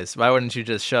first place, why wouldn't you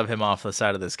just shove him off the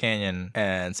side of this canyon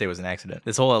and say it was an accident?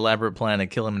 This whole elaborate plan to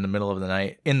kill him in the middle of the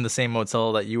night in the same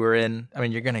motel that you were in, I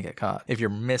mean, you're gonna get caught. If you're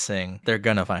missing, they're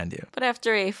gonna find you. But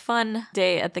after a fun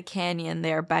day at the canyon,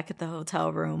 they're back at the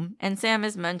hotel room, and Sam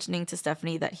is mentioning to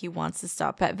Stephanie that he wants to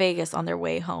stop at Vegas on their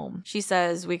way home. She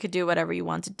says, we could do whatever you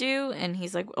want to do, and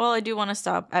he's like, well, I do want to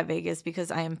stop at Vegas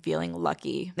because I am feeling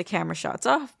lucky. The camera shots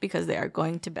off because they are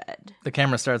going to bed. The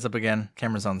camera starts up again.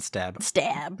 Camera's on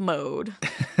Stab mode.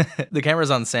 The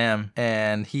camera's on Sam,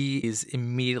 and he is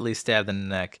immediately stabbed in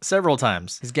the neck several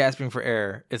times. He's gasping for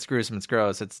air. It's gruesome. It's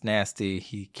gross. It's nasty.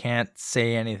 He can't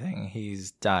say anything.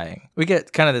 He's dying. We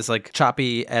get kind of this like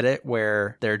choppy edit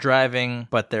where they're driving,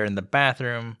 but they're in the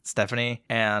bathroom, Stephanie,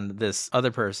 and this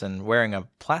other person wearing a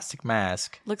plastic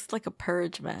mask. Looks like a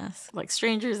purge mask. Like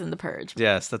Strangers in the Purge.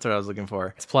 Yes, that's what I was looking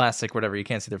for. It's plastic, whatever. You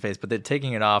can't see their face, but they're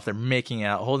taking it off. They're making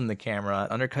out, holding the camera,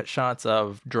 undercut shots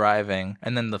of driving.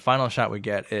 And then the final shot we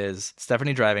get is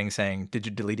Stephanie driving saying, did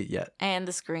you delete it yet? And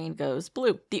the screen goes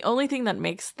blue. The only thing that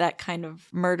makes that kind of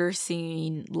murder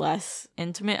scene less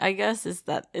intimate, I guess, is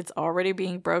that it's already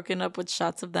being broken up with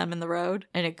shots of them in the road.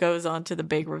 And it goes on to the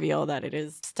big reveal that it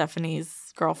is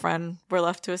Stephanie's girlfriend, we're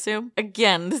left to assume.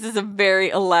 Again, this is a very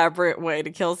elaborate way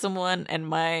to kill someone, and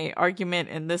my argument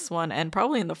in this one, and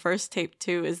probably in the first tape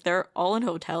too, is they're all in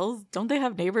hotels. Don't they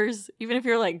have neighbors? Even if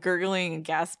you're like gurgling and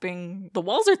gasping, the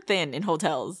walls are thin in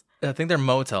hotels. I think they're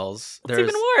motels. It's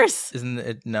even worse. Isn't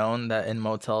it known that in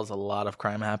motels a lot of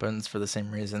crime happens for the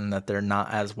same reason that they're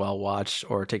not as well watched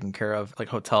or taken care of, like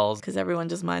hotels? Because everyone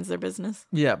just minds their business.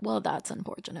 Yeah. Well, that's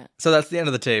unfortunate. So that's the end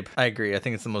of the tape. I agree. I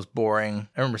think it's the most boring.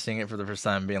 I remember seeing it for the first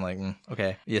time being like,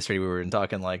 okay. Yesterday we were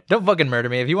talking like, don't fucking murder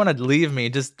me. If you want to leave me,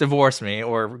 just divorce me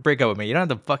or break up with me. You don't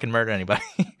have to fucking murder anybody.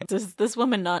 Does this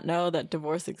woman not know that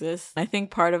divorce exists? I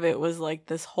think part of it was like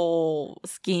this whole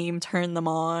scheme turned them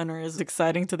on or is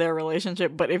exciting to their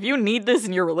relationship. But if you need this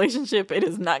in your relationship, it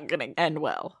is not going to end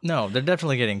well. No, they're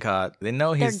definitely getting caught. They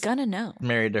know he's They're gonna know.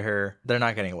 married to her. They're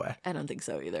not getting away. I don't think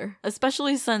so either.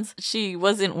 Especially since she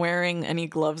wasn't wearing any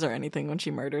gloves or anything when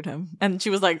she murdered him. And she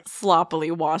was like sloppily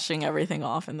washing everything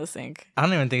off in the sink. I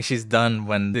don't even think she's done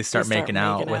when they start making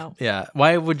out. Yeah.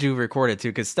 Why would you record it too?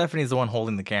 Because Stephanie's the one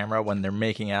holding the camera when they're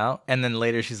making out. And then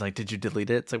later she's like, did you delete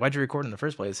it? It's like, why'd you record in the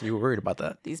first place if you were worried about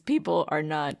that? These people are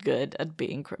not good at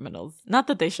being criminals. Not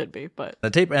that they should be, but... The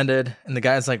tape ended and the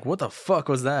guy's like, what the fuck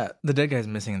was that? The dead guy's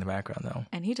missing in the background though.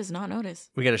 And he does not notice.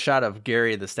 We get a shot of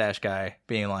Gary, the stash guy,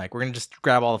 being like, we're going to just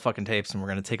grab all the fucking tapes and we're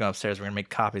going to take them upstairs. We're going to make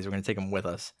copies. We're going to take them with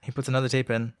us. He puts another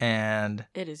tape in and...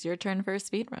 It is your turn for a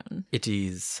speed run. It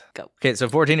is. Go. Okay, so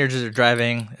 4 teenagers are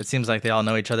driving. It seems like they all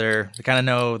know each other. They kind of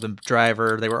know the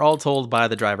driver. They were all told by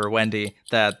the driver, Wendy,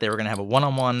 that they were going to have a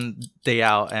one-on-one day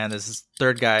out. And this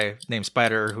third guy named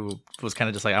Spider, who was kind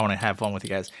of just like, I want to have fun with you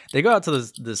guys. They go out to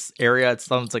this area. It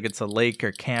sounds like it's a lake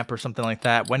or camp or something like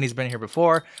that. Wendy's been here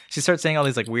before. She starts saying all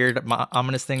these like weird,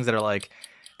 ominous things that are like,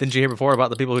 didn't you hear before about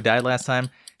the people who died last time?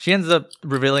 She ends up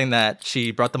revealing that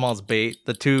she brought them all as bait.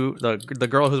 The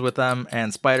girl who's with them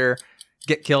and Spider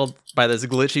get killed by this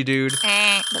glitchy dude.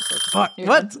 That's it. Fuck,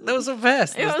 what? That was so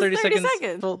fast. It was 30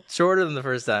 seconds. Well, shorter than the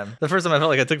first time. The first time I felt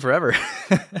like it took forever.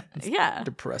 Yeah.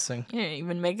 Depressing. You didn't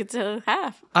even make it to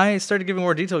half. I started giving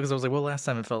more detail because I was like, well, last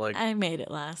time it felt like I made it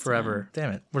last forever. time.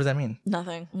 Damn it. What does that mean?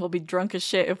 Nothing. We'll be drunk as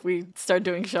shit if we start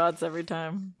doing shots every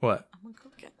time. What? I'm gonna go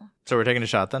get one. So we're taking a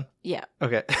shot then? Yeah.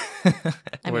 Okay.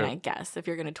 I mean, I guess if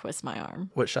you're going to twist my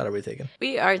arm. What shot are we taking?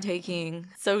 We are taking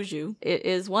soju. It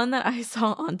is one that I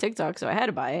saw on TikTok, so I had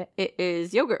to buy it. It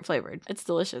is yogurt flavored. It's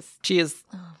delicious. Cheers.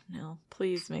 Oh, no.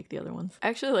 Please make the other ones. I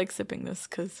actually like sipping this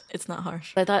because it's not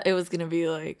harsh. I thought it was going to be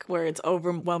like where it's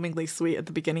overwhelmingly sweet at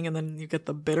the beginning and then you get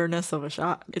the bitterness of a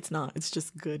shot. It's not. It's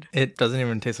just good. It doesn't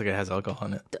even taste like it has alcohol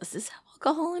in it. Does this have alcohol?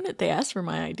 alcohol in it? They asked for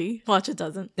my ID. Watch, it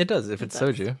doesn't. It does if it's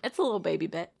soju. It's a little baby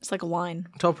bit. It's like a wine.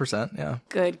 12%, yeah.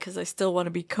 Good, because I still want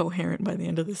to be coherent by the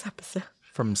end of this episode.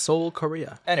 From Seoul,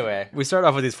 Korea. Anyway, we start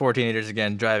off with these 4 teenagers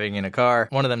again driving in a car.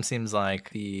 One of them seems like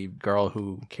the girl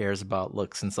who cares about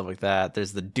looks and stuff like that.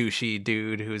 There's the douchey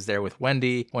dude who's there with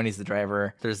Wendy. Wendy's the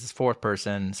driver. There's this 4th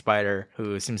person, Spider,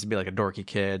 who seems to be like a dorky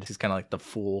kid. He's kind of like the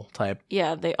fool type.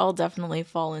 Yeah, they all definitely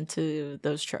fall into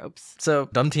those tropes. So,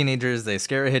 dumb teenagers, they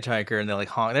scare a hitchhiker and they like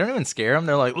honk. They don't even scare him.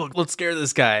 They're like, look, let's scare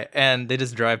this guy. And they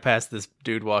just drive past this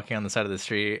dude walking on the side of the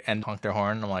street and honk their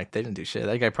horn. I'm like, they didn't do shit.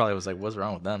 That guy probably was like, what's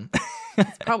wrong with them?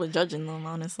 It's probably judging them,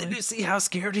 honestly. Did you see how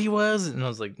scared he was? And I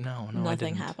was like, no,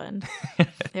 Nothing I happened.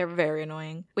 They're very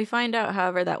annoying. We find out,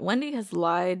 however, that Wendy has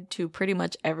lied to pretty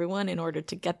much everyone in order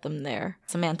to get them there.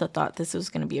 Samantha thought this was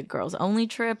going to be a girls only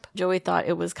trip. Joey thought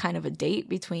it was kind of a date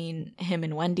between him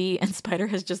and Wendy, and Spider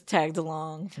has just tagged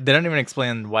along. They don't even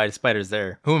explain why Spider's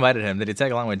there. Who invited him? Did he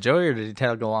tag along with Joey or did he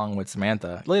tag along with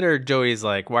Samantha? Later, Joey's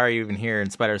like, why are you even here?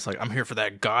 And Spider's like, I'm here for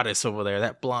that goddess over there,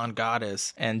 that blonde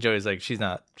goddess. And Joey's like, she's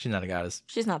not a goddess.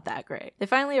 She's not that great. They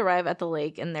finally arrive at the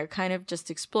lake and they're kind of just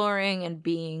exploring and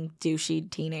being douchey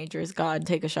teenagers. God,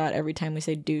 take a shot every time we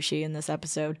say douchey in this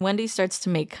episode. Wendy starts to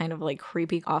make kind of like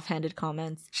creepy offhanded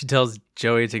comments. She tells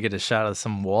Joey to get a shot of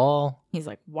some wall. He's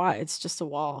like, why? It's just a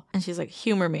wall. And she's like,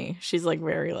 humor me. She's like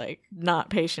very like not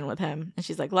patient with him. And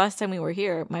she's like, last time we were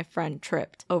here, my friend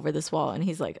tripped over this wall. And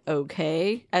he's like,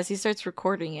 okay. As he starts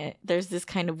recording it, there's this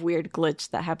kind of weird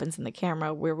glitch that happens in the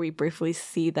camera where we briefly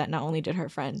see that not only did her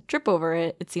friend trip over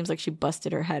it, it seems like she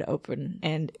busted her head open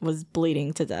and was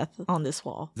bleeding to death on this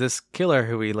wall. This killer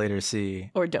who we later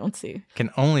see Or don't see. can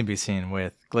only be seen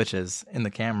with glitches in the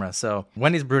camera. So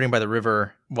Wendy's brooding by the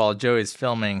river while Joey's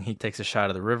filming. He takes a shot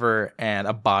of the river and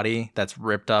a body that's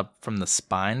ripped up from the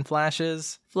spine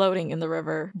flashes. Floating in the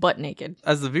river, butt naked.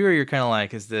 As the viewer, you're kind of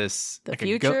like, is this The like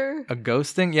future? a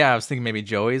ghost thing? Yeah, I was thinking maybe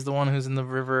Joey's the one who's in the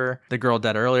river. The girl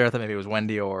dead earlier, I thought maybe it was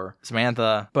Wendy or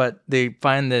Samantha. But they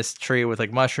find this tree with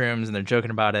like mushrooms and they're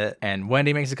joking about it. And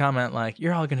Wendy makes a comment like,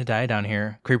 you're all gonna die down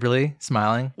here. Creepily,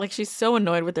 smiling. Like she's so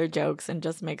annoyed with their jokes and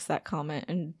just makes that comment.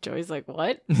 And Joey's like,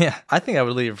 what? Yeah, I think I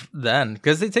would leave then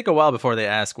because they take a while before they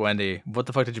ask Wendy, what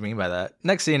the fuck did you mean by that?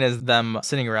 Next scene is them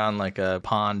sitting around like a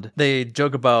pond. They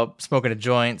joke about smoking a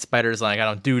joint. Spider's like, I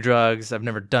don't do drugs. I've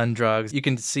never done drugs. You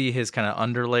can see his kind of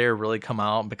underlayer really come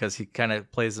out because he kind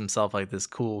of plays himself like this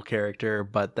cool character,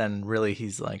 but then really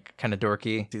he's like kind of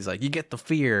dorky. He's like, you get the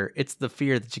fear. It's the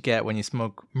fear that you get when you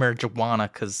smoke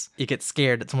marijuana because you get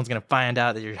scared that someone's going to find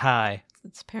out that you're high.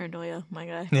 It's paranoia, my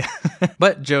guy. Yeah.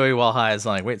 But Joey, while high, is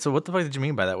like, wait, so what the fuck did you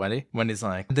mean by that, Wendy? Wendy's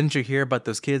like, didn't you hear about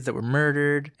those kids that were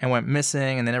murdered and went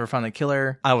missing and they never found the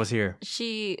killer? I was here.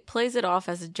 She plays it off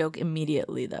as a joke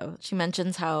immediately, though. She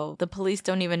mentions how the police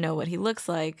don't even know what he looks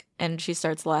like, and she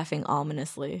starts laughing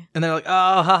ominously. And they're like,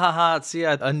 oh, ha ha ha, see,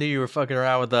 I knew you were fucking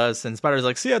around with us. And Spider's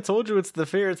like, see, I told you it's the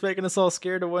fear. It's making us all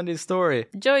scared of Wendy's story.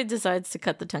 Joey decides to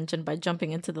cut the tension by jumping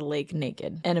into the lake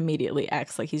naked and immediately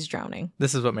acts like he's drowning.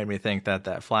 This is what made me think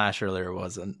that flash earlier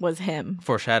Was him.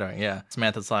 foreshadowing, yeah.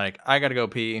 Samantha's like, I gotta go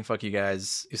pee. Fuck you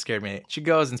guys. You scared me. She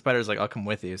goes and Spider's like, I'll come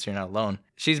with you so you're not alone.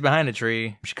 She's behind a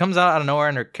tree. She comes out of nowhere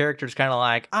and her character's kind of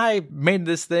like, I made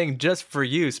this thing just for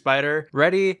you, Spider.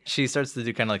 Ready? She starts to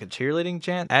do kind of like a cheerleading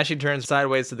chant. As she turns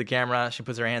sideways to the camera, she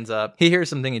puts her hands up. He hears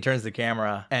something. He turns the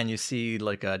camera and you see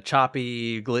like a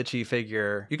choppy, glitchy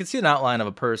figure. You can see an outline of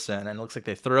a person and it looks like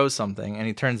they throw something and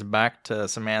he turns back to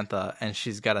Samantha and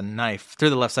she's got a knife through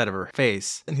the left side of her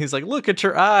face. And he's like, look at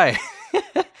your eye.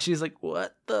 She's like,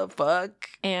 what the fuck?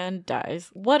 And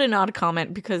dies. What an odd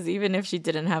comment, because even if she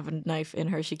didn't have a knife in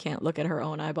her, she can't look at her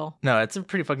own eyeball. No, it's a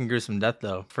pretty fucking gruesome death,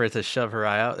 though. For it to shove her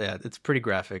eye out, yeah, it's pretty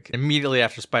graphic. Immediately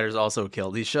after Spider's also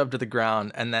killed, he's shoved to the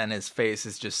ground, and then his face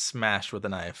is just smashed with a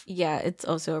knife. Yeah, it's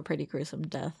also a pretty gruesome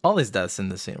death. All these deaths in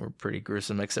this scene were pretty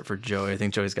gruesome, except for Joey. I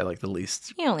think Joey's got, like, the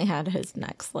least. He only had his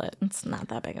neck slit. It's not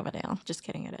that big of a deal. Just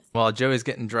kidding, it is. While Joey's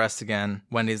getting dressed again,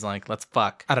 Wendy's like, let's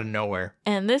fuck, out of nowhere.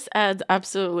 And this adds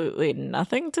absolutely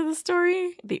nothing to the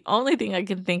story. The only thing I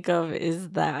can think of is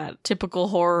that typical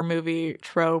horror movie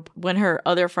trope. When her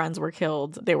other friends were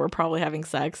killed, they were probably having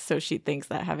sex, so she thinks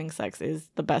that having sex is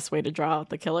the best way to draw out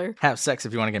the killer. Have sex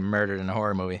if you want to get murdered in a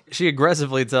horror movie. She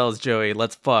aggressively tells Joey,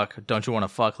 let's fuck. Don't you want to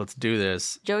fuck? Let's do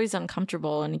this. Joey's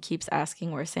uncomfortable and he keeps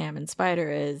asking where Sam and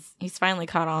Spider is. He's finally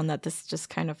caught on that this just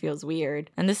kind of feels weird.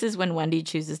 And this is when Wendy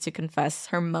chooses to confess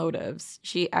her motives.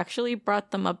 She actually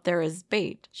brought them up there as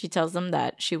bait. She tells them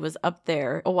that she was up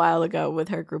there a while ago with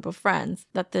her group of friends,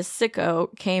 that this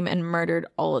sicko came and murdered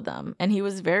all of them, and he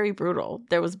was very brutal.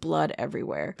 There was blood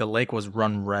everywhere. The lake was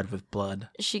run red with blood.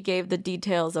 She gave the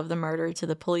details of the murder to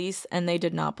the police, and they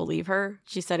did not believe her.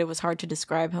 She said it was hard to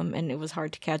describe him, and it was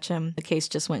hard to catch him. The case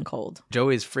just went cold.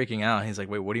 Joey's freaking out. He's like,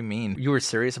 wait, what do you mean? You were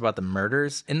serious about the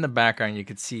murders? In the background, you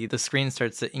could see the screen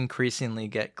starts to increasingly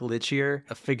get glitchier.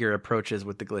 A figure approaches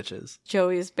with the glitches.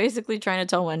 Joey is basically trying to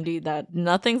tell Wendy that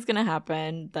nothing's gonna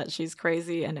happen, that she's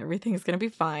crazy, and everything's gonna be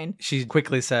fine. She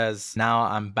quickly says, now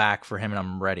I'm back for him and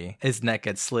I'm ready. His neck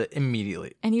gets slit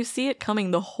immediately. And you see it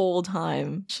coming the whole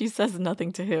time. She says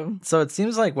nothing to him. So it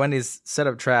seems like Wendy's set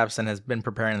up traps and has been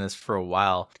preparing this for a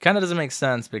while. It kind of doesn't make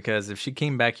sense because if she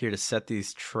came back here to set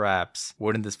these traps,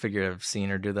 wouldn't this figure have seen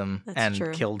her do them and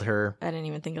true. Killed her? I didn't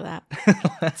even think of that.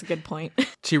 That's a good point.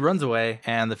 She runs away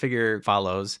and the figure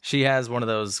follows. She has one of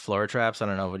those floor traps. I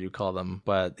don't know what you call them,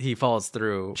 but he falls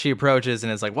through. She approaches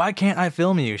and is like, why can't I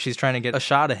film you? She's trying to get a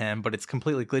shot of him, but it's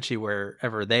completely glitchy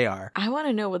wherever they are. I want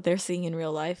to know what they're seeing in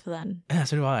real life then. Yeah,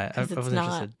 so do I. I Because was it's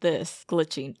not interested. this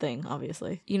glitching thing,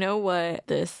 obviously. You know what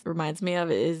this reminds me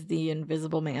of is the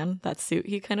Invisible Man, that suit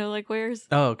he kind of like wears.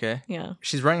 Oh, okay. Yeah.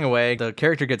 She's running away. The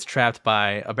character gets trapped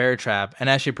by a bear trap, and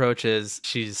as she approaches,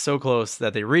 she's so close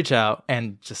that they reach out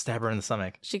and just stab her in the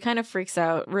stomach. She kind of freaks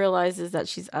out, realizes that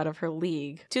she's out of her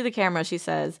league. To the camera, she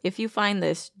says, if you find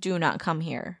this, do not come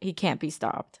here. He can't be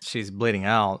stopped. She's bleeding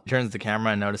out, turns the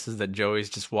camera and notices that Joey's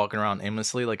just walking around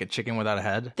aimlessly like a chicken without a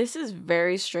head. This is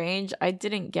very strange. I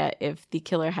didn't get if the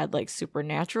killer had like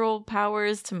supernatural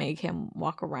powers to make him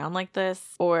walk around like this,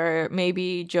 or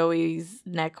maybe Joey's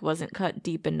neck wasn't cut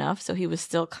deep enough, so he was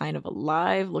still kind of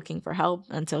alive looking for help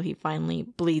until he finally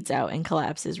bleeds out and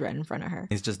collapses right in front of her.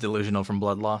 He's just delusional from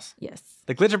blood loss. Yes.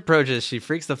 The glitch approaches, she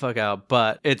freaks the fuck out,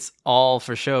 but it's all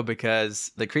for show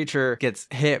because the creature gets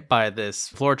hit by this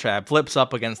floor trap, flips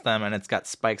up against them, and it's got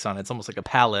spikes on it. It's almost like a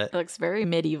pallet. It looks very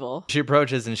medieval. She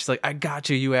approaches and she's like, I got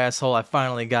you, you asshole. I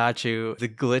finally got you. The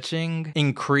glitching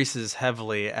increases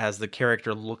heavily as the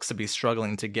character looks to be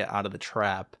struggling to get out of the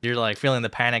trap. You're like feeling the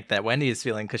panic that Wendy is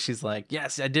feeling because she's like,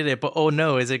 yes, I did it, but oh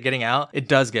no, is it getting out? It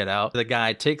does get out. The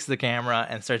guy takes the camera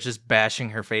and starts just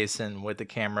bashing her face in with the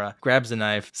camera, grabs a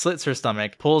knife, slits her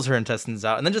stomach, pulls her intestines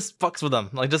out, and then just fucks with them.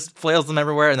 Like just flails them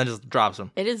everywhere and then just drops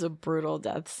them. It is a brutal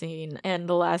death scene, and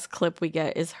the last clip we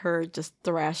get is her just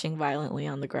thrashing violently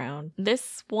on the ground.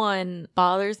 This one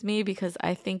bothers me because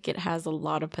I think it has a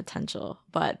lot of potential,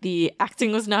 but the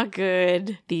acting was not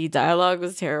good, the dialogue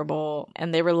was terrible,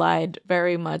 and they relied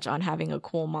very much on having a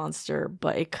cool monster,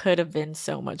 but it could have been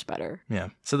so much better. Yeah.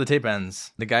 So the tape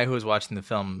ends. The guy who was watching the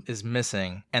film is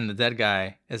missing, and the dead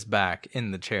guy is back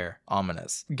in the chair.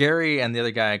 Ominous. Gary and the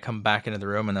other guy come back into the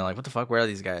room, and they're like, what the fuck? Where are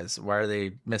these guys? Why are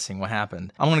they missing? What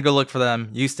happened? I'm gonna go look for them.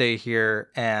 You stay here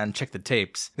and check the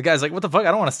tapes. The guy's like, what the fuck?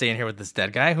 I don't want to stay in here with this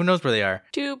dead guy. Who knows where they are?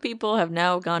 2 people have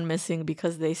now gone missing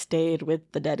because they stayed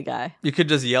with the dead guy. You could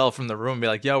just yell from the room and be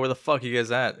like, yo, where the fuck you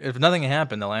guys at? If nothing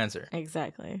happened, they'll answer.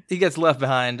 Exactly. He gets left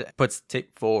behind, puts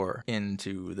tape 4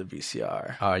 into the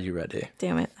VCR. Are you ready?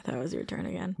 Damn it, I thought it was your turn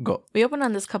again. Go. We open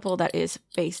on this couple that is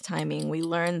FaceTiming. We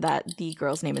learn that the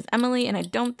girl's name is Emily, and I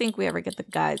don't think we ever get the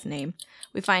guy's name.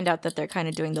 We find out that they're kind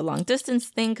of doing the long distance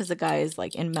thing because the guy is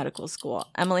like in medical school.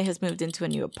 Emily has moved into a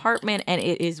new apartment, and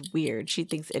it is weird. She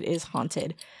thinks it is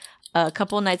haunted. A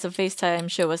couple nights of FaceTime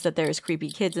show us that there's creepy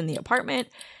kids in the apartment,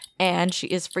 and she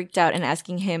is freaked out and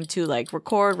asking him to like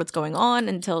record what's going on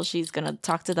until she's gonna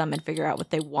talk to them and figure out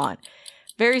what they want.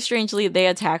 Very strangely, they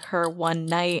attack her one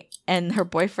night, and her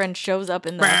boyfriend shows up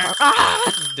in the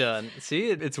apartment. Done. See,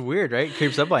 it's weird, right? It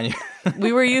creeps up on you.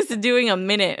 We were used to doing a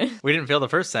minute. We didn't fail the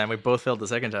first time. We both failed the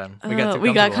second time. We got too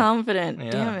We got comfortable. confident.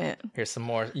 Yeah. Damn it. Here's some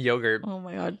more yogurt. Oh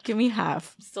my god. Give me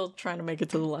half. I'm still trying to make it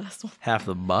to the last one. Half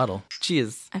the bottle.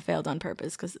 Cheers. I failed on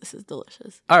purpose because this is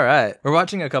delicious. All right. We're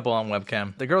watching a couple on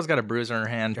webcam. The girl's got a bruise on her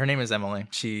hand. Her name is Emily.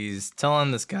 She's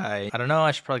telling this guy, I don't know, I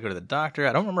should probably go to the doctor.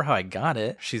 I don't remember how I got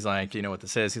it. She's like, do you know what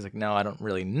this is? He's like, no, I don't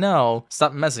really know.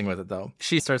 Stop messing with it, though.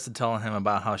 She starts to tell him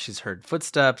about how she's heard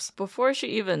footsteps. Before she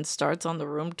even starts on the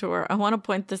room tour, I want to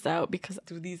point this out because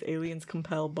do these aliens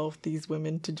compel both these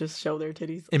women to just show their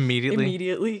titties?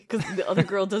 Immediately? Because the other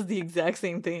girl does the exact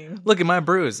same thing. Look at my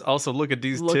bruise. Also, look at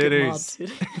these Look at my titties.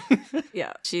 titties.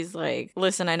 Yeah. She's like,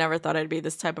 listen, I never thought I'd be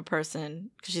this type of person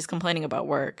because she's complaining about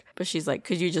work. But she's like,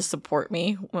 could you just support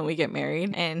me when we get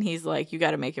married? And he's like, you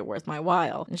got to make it worth my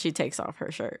while. And she takes off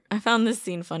her shirt. I found this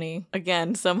scene funny.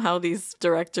 Again, somehow these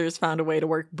directors found a way to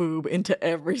work boob into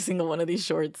every single one of these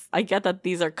shorts. I get that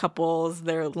these are couples,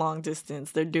 they're long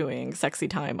distance, they're doing sexy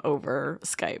time over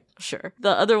Skype. Sure. The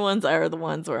other ones are the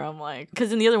ones where I'm like,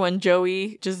 because in the other one,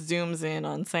 Joey just zooms in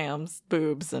on Sam's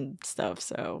boobs and stuff,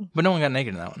 so. But no one got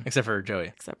naked in that one, except for Joey.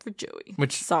 Except for Joey.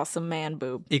 Which saw some man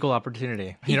boob. Equal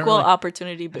opportunity. Equal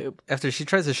opportunity boob. After she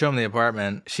tries to show him the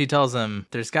apartment, she tells him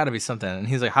there's got to be something. And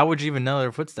he's like, how would you even know there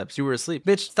were footsteps? You were asleep.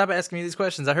 Bitch, stop asking me these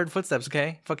questions. I heard footsteps,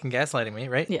 okay? Fucking gaslighting me,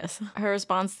 right? Yes. Her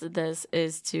response to this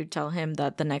is to tell him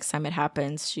that the next time it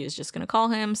happens, she is just going to call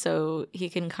him so he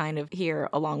can kind of hear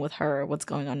along with her what's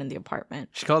going on in the apartment.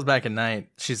 She calls back at night.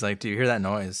 She's like, do you hear that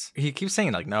noise? He keeps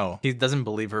saying like, no. He doesn't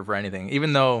believe her for anything,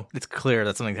 even though it's clear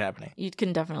that something's happening. You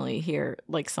can definitely hear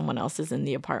like someone else is in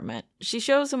the apartment. She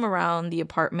shows him around the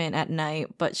apartment at night,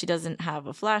 but she doesn't have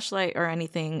a flashlight or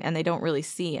anything, and they don't really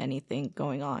see anything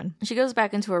going on. She goes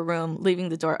back into her room, leaving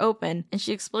the door open, and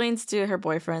she explains to her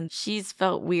boyfriend she's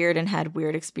felt weird and had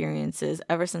weird experiences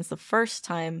ever since the first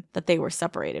time that they were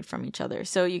separated from each other.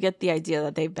 So you get the idea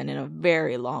that they've been in a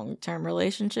very long-term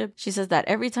relationship. She says that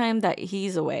every time that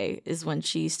he's away is when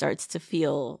she starts to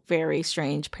feel very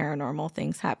strange paranormal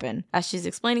things happen. As she's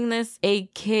explaining this, a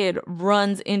kid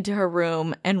runs into her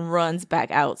room and runs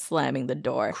back out, slamming the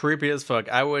door. Creepy as fuck.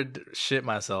 I would shit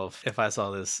myself if I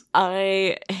saw this.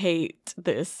 I hate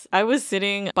this. I was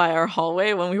sitting by our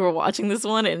hallway when we were watching this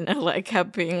one, and I like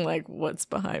kept being like, what's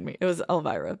behind me? It was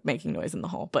Elvira making noise in the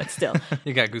hall, but still.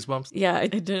 You got goosebumps? Yeah, I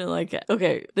didn't like it.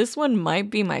 Okay, this one might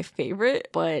be my favorite,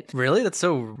 but really? That's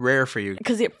so rare for you.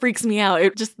 because it freaks me out.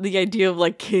 It just the idea of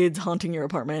like kids haunting your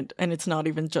apartment, and it's not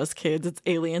even just kids, it's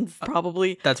aliens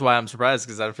probably. That's why I'm surprised,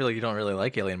 because I feel like you don't really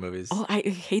like alien movies. Oh, I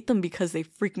hate them because they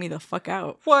freak me the fuck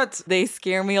out. What? They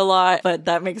scare me a lot, but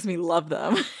that makes me love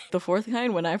them. The Fourth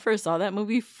Kind, when I first saw that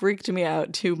movie, freaked me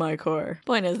out to my core.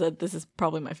 Point is that this is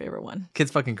probably my favorite one.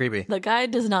 Kid's fucking creepy. The guy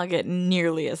does not get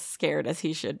nearly as scared as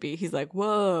he should be. He's like,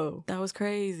 whoa, that was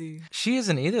crazy. She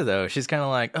isn't either, though. She's kind of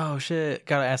like, oh shit,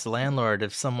 gotta ask the landlord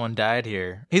if someone died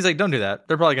here. He's like, don't do that.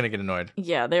 They're probably gonna get annoyed.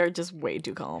 Yeah, they're just way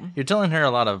too calm. You're telling her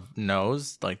a lot of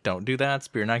no's, like don't do that,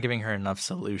 but you're not giving her enough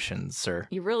solutions, sir.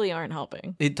 You really aren't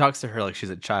helping. He talks to her like she's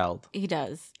a child. He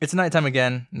does. It's nighttime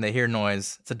again, and they hear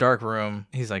noise. It's a dark room.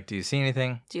 He's like, do you see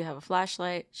anything? Do you have a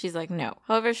flashlight? She's like, no.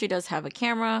 However, she does have a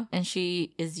camera, and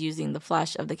she is using the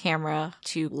flash of the camera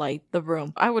to light the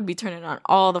room. I would be turning on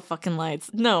all the fucking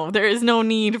lights. No, there is no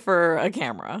need for a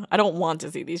camera. I don't want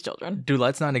to see these children. Do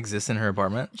lights not exist in her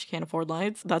apartment? She can't afford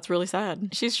lights? That's really sad.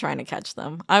 She's trying to catch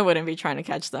them. I wouldn't be trying to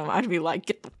catch them. I'd be like,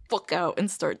 get the fuck out and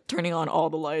start turning on all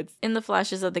the lights. In the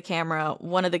flashes of the camera,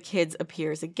 one of the kids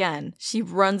appears again. She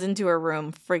runs into her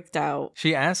room, freaked out.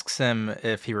 She asks him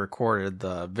if he recorded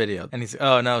the video, and he's like,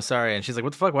 oh no, sorry. And she's like,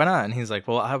 what the fuck, why not? And he's like,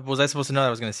 well, how was I supposed to know that I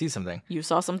was going to see something? You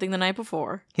saw something the night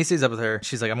before. He stays up with her.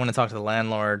 She's like, I'm going to talk to the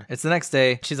landlord. It's the next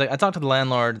day. She's like, I talked to the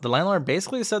landlord. The landlord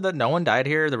basically said that no one died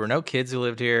here. There were no kids who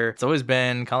lived here. It's always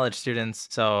been college students.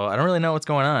 So I don't really know what's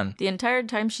going on. The entire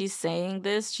time she's saying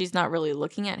this, she's not really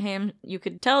looking at him. You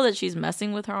could tell that she's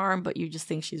messing with her arm, but you just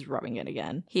think she's rubbing it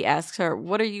again. He asks her,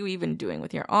 what are you even doing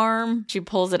with your arm? She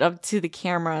pulls it up to the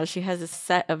camera. She has a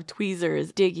set of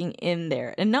tweezers digging in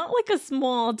there, and not like a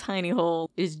small tiny hole,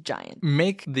 is giant.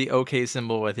 Make the OK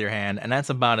symbol with your hand, and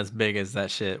that's about as big as that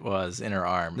shit was in her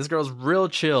arm. This girl's real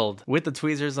chilled with the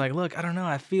tweezers, like, look, I don't know,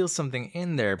 I feel something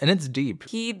in there, and it's deep.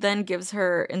 He then gives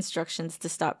her instructions to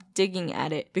stop digging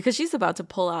at it because she's about to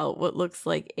pull out what looks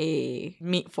like a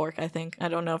meat fork, I think. I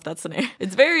don't know if that's the name.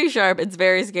 It's very sharp, it's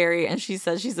very scary, and she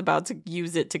says she's about to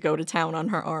use it to go to town on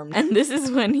her arm. And this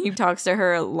is when he talks to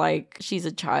her like she's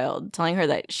a child, telling her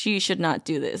that she should not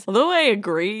do this. Although I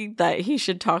agree that he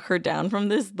should talk her down from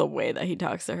this, the way that he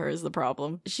talks to her is the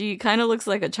problem. She kind of looks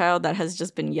like a child that has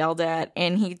just been yelled at,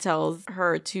 and he tells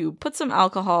her to put some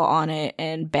alcohol on it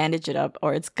and bandage it up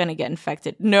or it's gonna get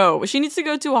infected. No, she needs to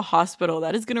go to a hospital.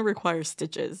 That is gonna require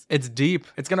stitches. It's deep.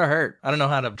 It's gonna hurt. I don't know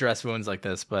how to dress wounds like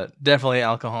this, but definitely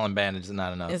alcohol and bandage is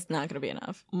not enough. It's not gonna be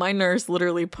enough. My nurse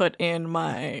literally put in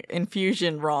my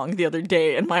infusion wrong the other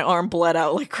day and my arm bled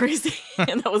out like crazy.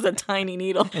 And that was a tiny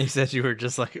needle. And you said you were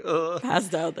just like, ugh.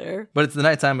 Passed out there. But it's the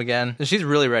nighttime again. And she's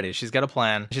really ready. She's got a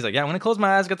plan. She's like, yeah, I'm gonna close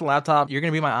my eyes, get the laptop. You're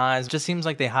gonna be my eyes. It just seems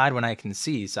like they hide when I can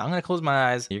see. So I'm gonna close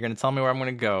my eyes. You're gonna tell me where I'm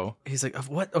gonna go. He's like,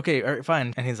 what? Okay, all right,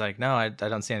 fine. And he's like, no, I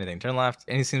don't see anything. Turn left.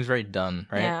 And he seems very done,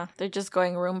 right? Yeah, they're just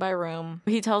going room by room.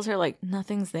 He tells her, like,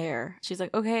 nothing's there. She's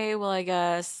like, okay, well, I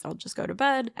guess I'll just go to bed.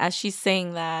 bed. As she's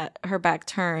saying that, her back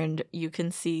turned, you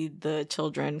can see the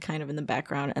children kind of in the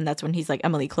background. And that's when he's like,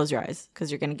 Emily, close your eyes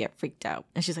because you're going to get freaked out.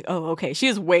 And she's like, oh, okay. She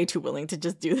is way too willing to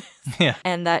just do this. Yeah.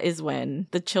 And that is when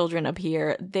the children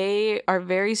appear. They are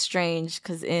very strange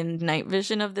because in night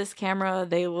vision of this camera,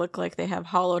 they look like they have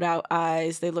hollowed out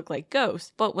eyes. They look like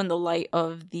ghosts. But when the light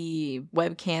of the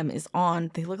webcam is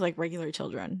on, they look like regular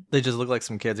children. They just look like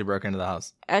some kids who broke into the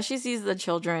house. As she sees the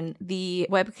children, the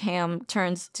webcam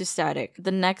turns to static.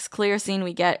 The next clear scene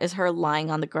we get is her lying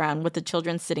on the ground with the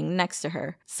children sitting next to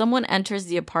her. Someone enters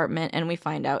the apartment and we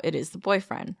find out it is the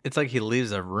boyfriend. It's like he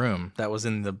leaves a room that was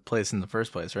in the place in the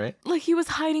first place, right? Like he was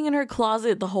hiding in her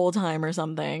closet the whole time or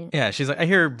something. Yeah, she's like, I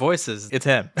hear voices. It's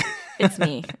him. It's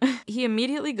me. He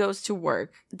immediately goes to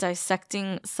work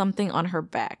dissecting something on her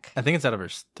back. I think it's out of her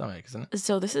stomach, isn't it?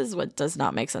 So this is what does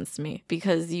not make sense to me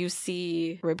because you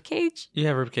see rib cage. You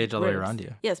have ribcage all the way Ribs. around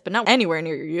you. Yes, but not anywhere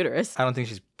near your uterus. I don't think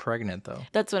she's pregnant, though.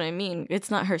 That's what I mean. It's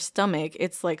not her stomach.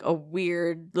 It's like a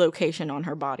weird location on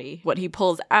her body. What he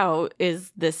pulls out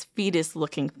is this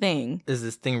fetus-looking thing. Is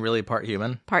this thing really part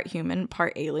human? Part human,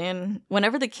 part alien.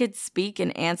 Whenever the kids speak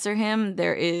and answer him,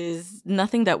 there is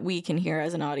nothing that we can hear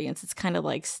as an audience. It's kind of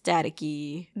like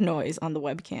staticky noise on the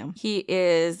webcam. He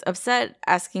is upset,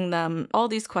 asking them all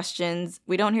these questions.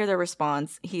 We don't hear their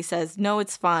response. He says, no,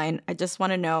 it's fine. I just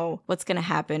want to know what's going to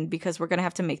happen because we're going to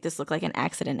have to make this look like an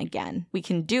accident again. We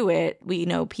can do it. We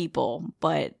know people,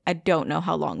 but I don't know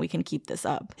how long we can keep this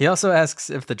up. He also asks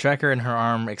if the tracker in her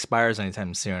arm expires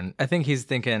anytime soon. I think he's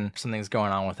thinking something's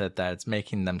going on with it that's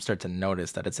making them start to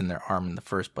notice that it's in their arm in the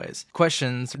first place.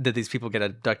 Questions, did these people get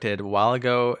abducted a while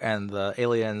ago and the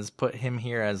aliens put him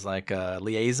here as like a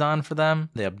liaison for them?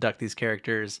 They abduct these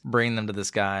characters, bring them to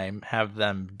this guy, have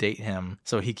them date him,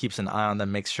 so he keeps an eye on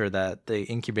them, makes sure that they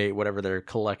incubate whatever they're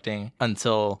collecting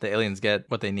until the aliens get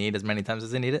what they need as many times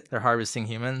as they need it. They're harvesting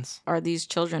humans. Are these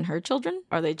children her children?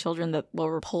 Are they children that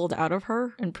were pulled out of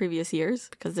her in previous years?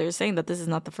 Because they're saying that this is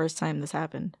not the first time this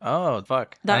happened. Oh,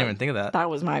 fuck. I didn't even think of that. That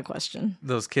was my question.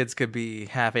 Those kids could be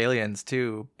half aliens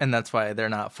too, and that's why they're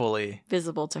not fully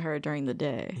visible to her during the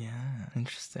day. Yeah,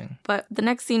 interesting. But the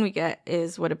next scene we get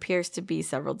is what appears to be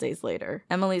several days later.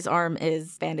 Emily's arm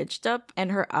is bandaged up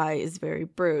and her eye is very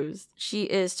bruised. She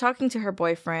is talking to her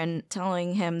boyfriend,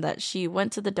 telling him that she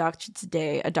went to the doctor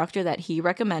today, a doctor that he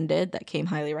recommended, that came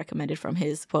highly recommended from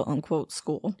his quote-unquote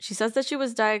school. She says that she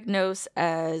was diagnosed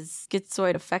as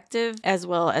schizoid affective as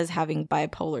well as having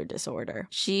bipolar disorder.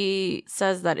 She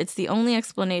says that it's the only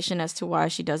explanation as to why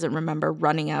she doesn't remember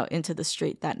running out into the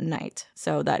street that night.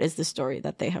 So that is the story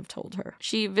that they have told her.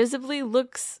 She visibly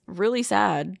looks really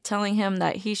sad, telling him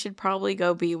that he should probably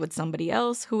go be with somebody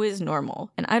else who is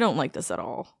normal. And I don't like this at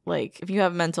all. Like, if you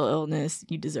have mental illness,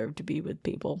 you deserve to be with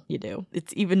people. You do.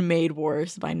 It's even made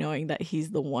worse by knowing that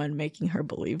he's the one making her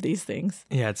believe these things.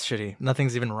 Yeah, it's shitty.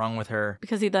 Nothing's even wrong with her.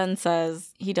 Because he then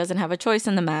says he doesn't have a choice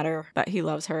in the matter, that he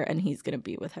loves her and he's gonna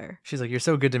be with her. She's like, you're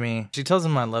so good to me. She tells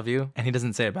him I love you, and he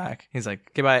doesn't say it back. He's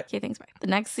like, okay, bye. Okay, thanks, bye. The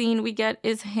next scene we get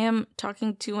is him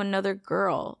talking to another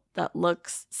girl that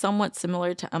looks somewhat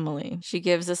similar to Emily. She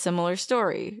gives a similar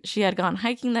story. She had gone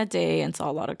hiking that day and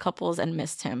saw a lot of couples and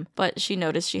missed him, but she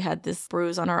noticed she had this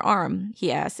bruise on her arm.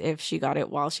 He asked if she got it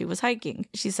while she was hiking.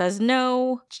 She says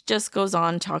no. She just goes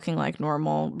on talking like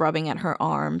normal, rubbing at her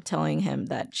arm, telling him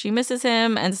that she misses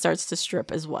him and starts to strip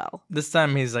as well. This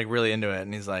time he's like really into it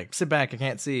and he's like, sit back, I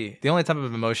can't see. The only type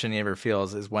of emotion he ever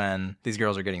feels is when these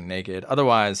girls are getting naked.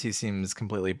 Otherwise, he seems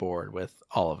completely bored with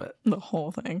all of it. The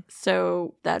whole thing.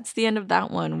 So that's the end of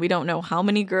that one. We don't know how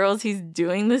many girls he's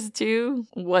doing this to,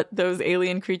 what those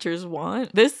alien creatures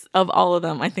want. This, of all of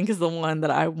them, I think is the one that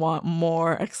I want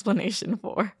more explanation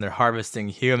for. They're harvesting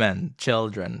human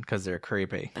children because they're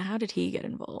creepy. How did he get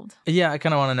involved? Yeah, I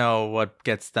kind of want to know what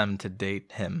gets them to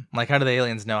date him. Like, how do the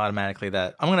aliens know automatically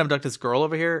that I'm going to abduct this girl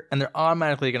over here and they're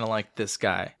automatically going to like this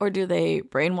guy? Or do they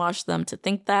brainwash them to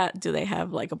think that? Do they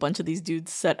have like a bunch of these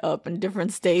dudes set up in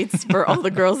different states for all the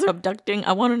girls they're abducting?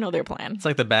 I want to know their plan. It's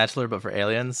like The Bachelor, but for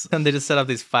aliens. And they just set up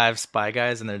these 5 spy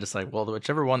guys, and they're just like, well,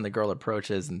 whichever one the girl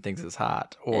approaches and thinks is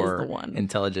hot or is the one.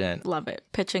 Intelligent. Love it.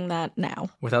 Pitching that now.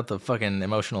 Without the fucking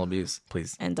emotional abuse,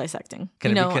 please. And dissecting.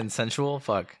 Can it be consensual?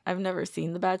 Fuck. I've never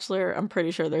seen The Bachelor. I'm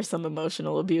pretty sure there's some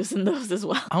emotional abuse in those as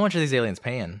well. How much are these aliens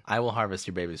paying? I will harvest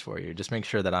your babies for you. Just make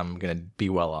sure that I'm going to be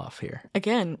well off here.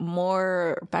 Again,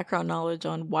 more background knowledge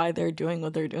on why they're doing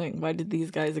what they're doing. Why did these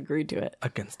guys agree to it?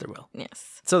 Against their will.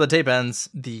 Yes. So the tape ends.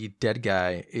 The dead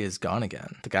guy guy is gone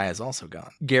again. The guy is also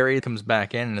gone. Gary comes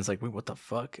back in and is like, wait, what the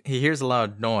fuck? He hears a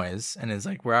loud noise and is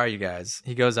like, where are you guys?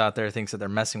 He goes out there, thinks that they're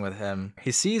messing with him.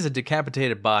 He sees a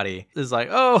decapitated body. Is like,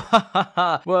 oh, ha ha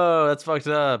ha. Whoa, that's fucked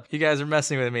up. You guys are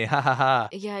messing with me. Ha ha ha.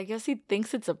 Yeah, I guess he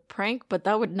thinks it's a prank, but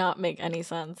that would not make any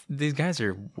sense. These guys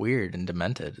are weird and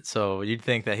demented. So you'd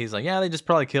think that he's like, yeah, they just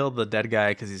probably killed the dead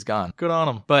guy because he's gone. Good on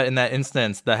him. But in that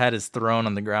instance, the head is thrown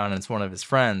on the ground and it's one of his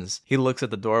friends. He looks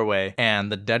at the doorway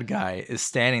and the dead guy is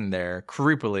standing there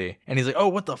creepily. And he's like, oh,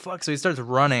 what the fuck? So he starts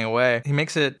running away. He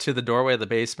makes it to the doorway of the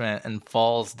basement and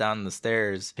falls down the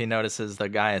stairs. He notices the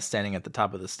guy is standing at the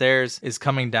top of the stairs, is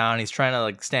coming down. He's trying to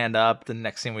like stand up. The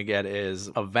next thing we get is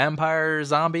a vampire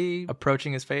zombie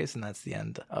approaching his face. And that's the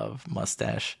end of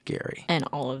Mustache Gary. And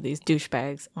all of these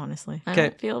douchebags, honestly. I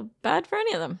don't feel bad for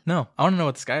any of them. No, I want to know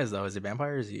what this guy is though. Is he a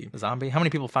vampire? Is he a zombie? How many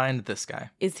people find this guy?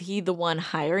 Is he the one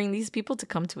hiring these people to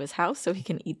come to his house so he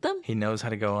can eat them? He knows how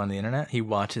to go on the internet. He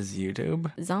watches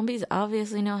YouTube. Zombies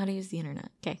obviously know how to use the internet.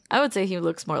 Okay. I would say he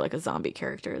looks more like a zombie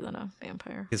character than a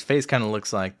vampire. His face kind of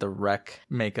looks like the Wreck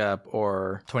makeup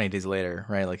or 20 Days Later,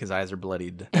 right? Like his eyes are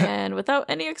bloodied. And without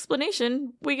any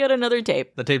explanation, we get another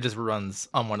tape. The tape just runs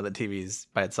on one of the TVs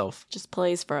by itself. Just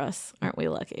plays for us. Aren't we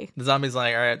lucky? The zombie's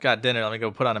like, all right, got dinner. Let me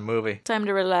go put on a movie. Time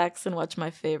to relax and watch my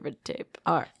favorite tape.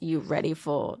 Are you ready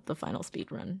for the final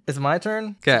speed run? It's my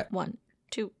turn? Okay. 1,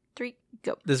 2, 3,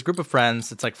 go. This group of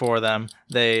friends, it's like 4 of them.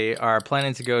 They are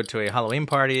planning to go to a Halloween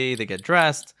party. They get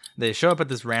dressed. They show up at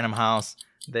this random house.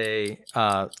 They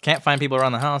can't find people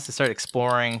around the house. They start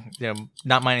exploring,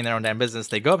 not minding their own damn business.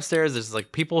 They go upstairs. There's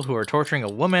like people who are torturing a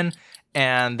woman,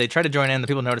 and they try to join in. The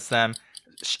people notice them.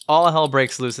 All hell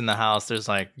breaks loose in the house. There's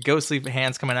like ghostly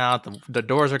hands coming out. The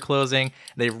doors are closing.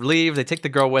 They leave. They take the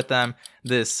girl with them.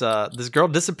 This girl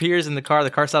disappears in the car. The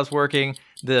car stops working.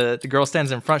 The girl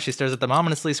stands in front. She stares at them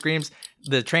ominously, screams.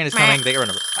 The train is coming. They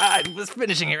run over. I was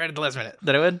finishing it right at the last minute.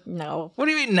 Did I win? No. What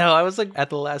do you mean no? I was like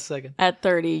at the last second. At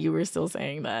 30, you were still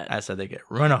saying that. I said they get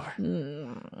run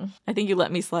over. I think you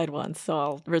let me slide once, so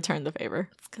I'll return the favor.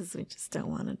 It's because we just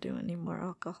don't want to do any more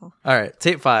alcohol. All right,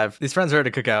 tape 5. These friends are at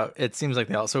a cookout. It seems like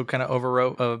they also kind of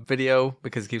overwrote a video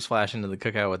because it keeps flashing to the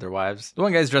cookout with their wives. The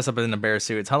one guy's dressed up in a bear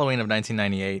suit. It's Halloween of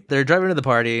 1998. They're driving to the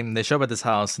party. And they show up at this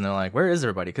house and they're like, where is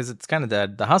everybody? Because it's kind of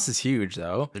dead. The house is huge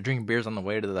though. They're drinking beers on the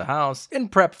way to the house in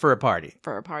prep for a party.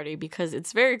 Because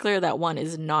it's very clear that one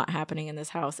is not happening in this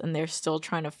house and they're still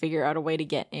trying to figure out a way to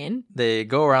get in. They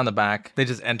go around the back. They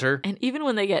just enter. And even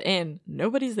when they get in,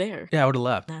 nobody's there. Yeah, I would have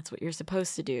left. That's what you're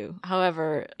supposed to do.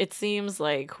 However, it seems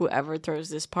like whoever throws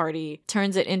this party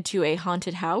turns it into a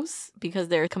haunted house because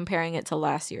they're comparing it to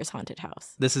last year's haunted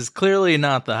house. This is clearly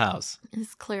not the house.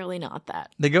 It's clearly not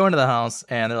that. They go into the house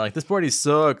and they're like, this party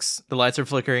sucks. The lights are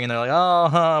flickering and they're like,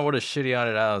 oh, what a shitty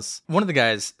haunted house. One of the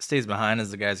guys stays behind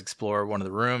as the guys explore one of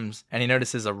the rooms and he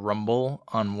notices a rumble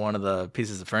on one of the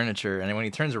pieces of furniture. And when he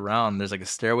turns around, there's like a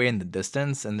stairway in the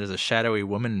distance and there's a shadowy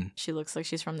woman. She looks like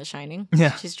she's from The Shining.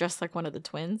 Yeah. She's dressed like one of the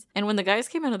twins. And when the guys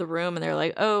came out of the room and they're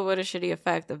like, oh, what a shitty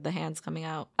effect of the hands coming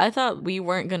out. I thought we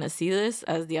weren't going to see this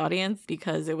as the audience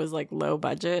because it was like low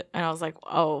budget. And I was like,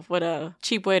 oh, what a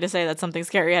cheap way to say that something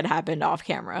scary had happened off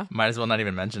camera. Might as well not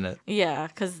even mention it. Yeah,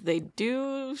 because they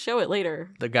do show it later.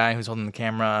 The guy who's holding the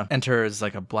camera enters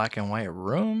like a black and white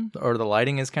room, or the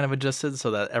lighting is kind of adjusted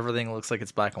so that everything looks like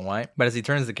it's black and white. But as he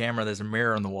turns the camera, there's a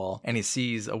mirror on the wall and he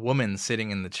sees a woman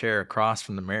sitting in the chair across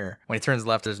from the mirror. When he turns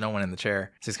left, there's no one in the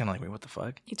chair. So he's kind of like, wait, what the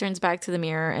fuck? He turns back to the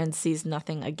mirror and sees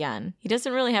nothing again. He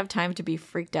doesn't really have time to be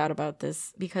freaked out about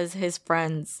this because his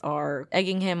friends are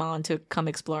egging him on to come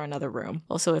explore another room.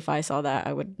 Also, if I saw that,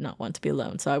 I would not want to be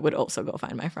alone. So I would also go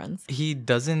find my friends. He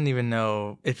doesn't even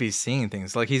know if he's seeing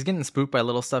things. Like he's getting spooked by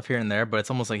little stuff here and there, but it's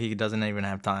almost like he doesn't even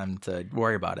have time to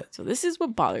worry about it. So this is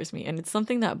what bothers me. And it's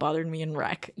something that bothered me in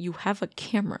Rec. You have a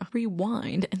camera.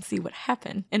 Rewind and see what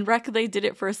happened. In Rec, they did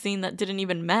it for a scene that didn't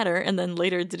even matter and then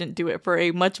later didn't do it for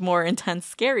a much more intense,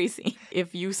 scary scene.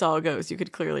 If you saw a ghost, you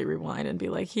could clearly rewind and be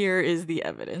like, here is the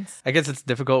evidence. I guess it's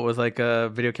difficult with like a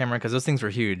video camera because those things were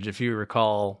huge. If you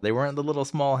recall, they weren't the little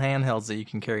small handhelds that you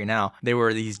can carry now. They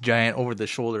were these giant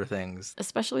over-the-shoulder things.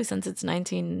 Especially since it's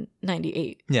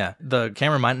 1998. Yeah, the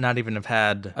camera might not even have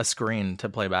had a screen to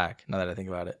play back, now that I think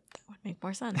about it. That would make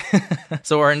more sense.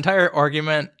 So our entire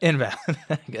argument, invalid,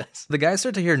 I guess. The guys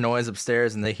start to hear noise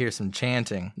upstairs and they hear some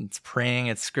chanting. It's praying,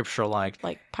 it's scriptural-like.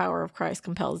 Like power of Christ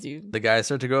compels you. The guys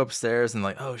start to go upstairs and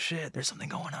like, oh shit, there's something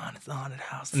going on. It's the haunted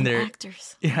house. And they're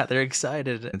actors. Yeah, they're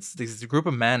excited. It's this group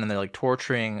of men and they're like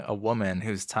torturing a woman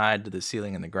who's tied to the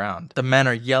ceiling in the ground. The men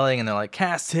are yelling and they're like,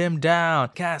 cast him down,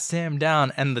 cast him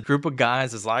down. And the group of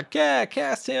guys is like, yeah,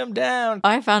 cast him down.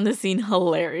 I found this scene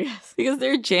hilarious because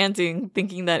they're chanting,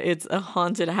 thinking that it's a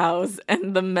haunted house,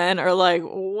 and the men are like,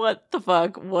 what the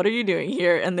fuck? What are you doing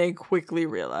here? And they quickly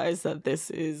realize that this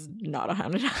is not a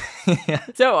haunted house. Yeah.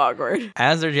 So awkward.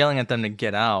 As they're yelling at them to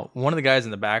get out, one of the guys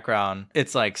in the background,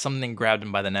 it's like something grabbed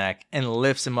him by the neck and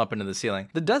lifts him up into the ceiling.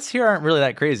 The deaths here aren't really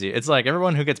that crazy. It's like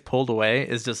everyone who gets pulled away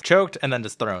is just choked and then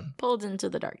just thrown. Pulled into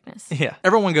the darkness. Yeah.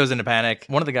 Everyone goes into panic.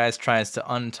 One of the guys tries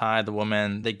to untie the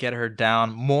woman. They get her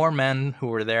down. More men who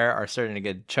were there are starting to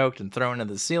get choked and thrown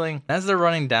into the ceiling. As they're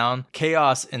running down,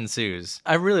 chaos ensues.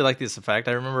 I really like this effect.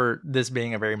 I remember this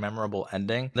being a very memorable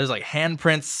ending. There's like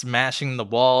handprints smashing the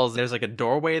walls. There's like a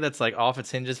doorway that's like off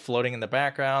its hinges floating in the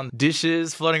background.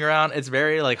 Dishes floating around. It's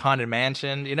very like Haunted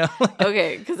Mansion, you know?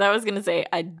 Okay, because I was going to say,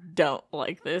 I don't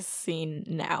like this scene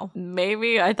now.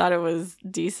 Maybe I thought it was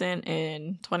decent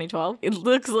in 2012. It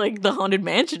looks like the Haunted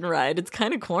Mansion ride. It's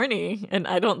kind of corny, and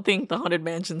I don't think the Haunted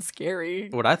Mansion's scary.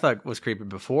 What I thought was creepy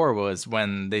before was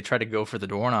when they try to go for the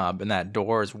doorknob and that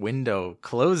door's window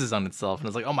closes on itself, and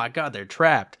it's like, oh my god, they're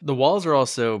trapped. The walls are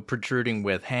also protruding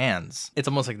with hands. It's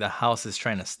almost like the house is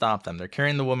trying to stop them. They're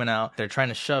carrying the woman out. They're trying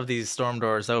to shove these storm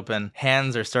doors open.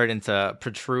 Hands are starting to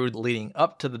protrude leading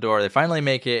up to the door. They finally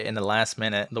make it in the last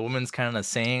minute. The woman's kind of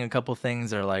saying a couple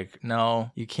things. They're like,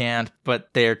 no, you can't. But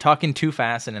they're talking too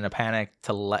fast and in a panic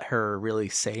to let her really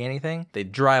say anything. They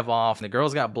drive off. The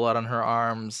girl's got blood on her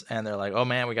arms, and they're like, oh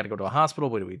man, we got to go to a hospital.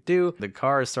 What do we do? The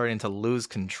car is starting to lose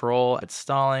control. It's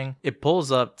stalling. It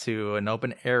pulls up to an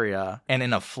open area, and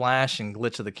in a flash and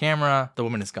glitch of the camera, the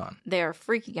woman is gone. They are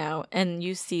freaking out, and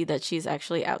you see that she's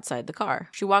actually outside the car.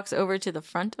 She walks over to the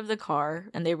front of the car,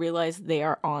 and they realize they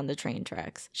are on the train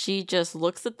tracks. She just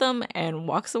looks at them and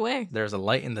walks away. There's a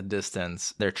light in the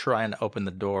distance. They're trying to open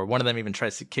the door. One of them even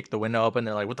tries to kick the window open.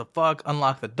 They're like, what the fuck?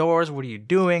 Unlock the doors. What are you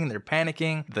doing? They're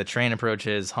panicking. The train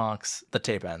approaches, honks, the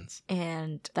tape ends.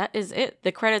 And that is it.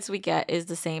 The credits we get is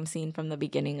the same scene from the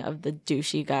beginning of the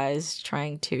douchey guys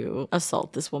trying to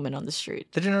assault this woman on the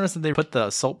street. Did you notice that they put the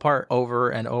assault part over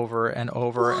and over and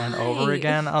over and over Why?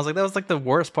 again? I was like, that was like the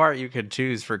worst part you could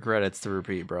choose for credits to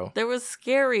repeat, bro. There was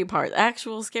scary parts,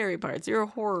 actual scary parts. You're a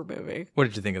horror movie. What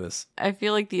did you think of this? I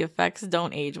feel like the effects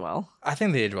don't age well. I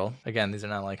think they age well. Again, these are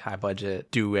not like high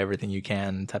budget, do everything you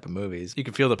can type of movies. You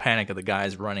can feel the panic of the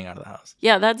guys running out of the house.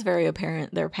 Yeah, that's very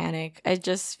apparent, their panic. I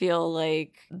just feel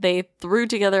like they threw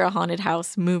together a haunted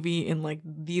house movie in like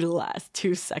the last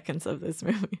 2 seconds of this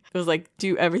movie. It was like,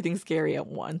 do everything scary at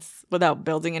once without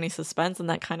building any suspense, and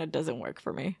that kind of doesn't work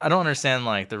for me. I don't understand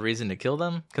like the reason to kill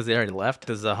them because they already left.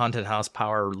 Does the haunted house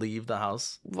power leave the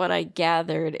house? What I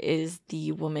gathered is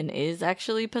the woman is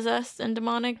actually possessed and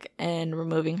demonic, and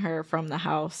removing her from the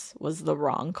house was the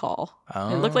wrong call.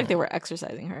 Oh. It looked like they were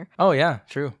exorcising her, Oh, yeah,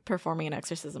 true. performing an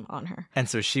exorcism on her. And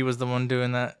so she was the one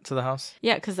doing that to the house?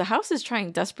 Yeah, because the house is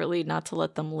trying desperately not to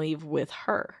let them leave with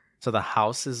her. So the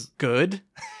house is good?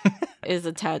 Is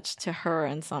attached to her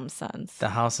in some sense. The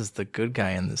house is the good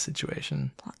guy in this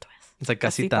situation. Plot twist. It's like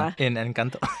Casita in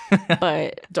Encanto.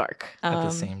 But dark. At the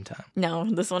same time. No,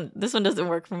 this one doesn't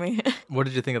work for me. What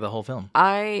did you think of the whole film?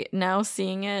 I, now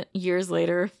seeing it years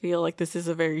later, feel like this is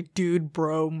a very dude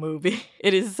bro movie.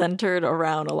 It is centered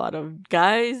around a lot of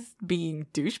guys being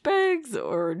douchebags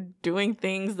or doing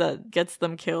things that gets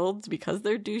them killed because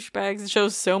they're douchebags. It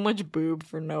shows so much boob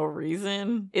for no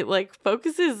reason. It like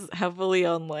focuses heavily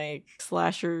on like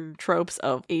slasher tropes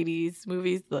of 80s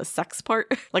movies, the sex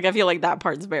part. Like I feel like that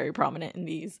part's very prominent in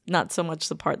these. Not so much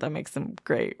the part that makes them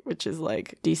great, which is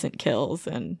like decent kills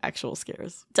and actual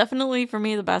scares. Definitely for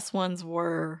me, the best ones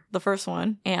were the first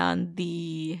one and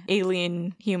the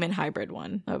alien human hybrid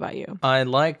one. How about you? I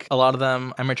like a lot of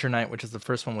them. Amateur Night, which is the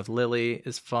first one with Lily,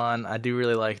 is fun. I do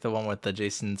really like the one with the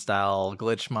Jason style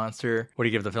glitch monster. What do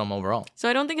you give the film overall? So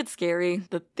I don't think it's scary.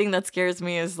 The thing that scares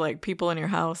me is like people in your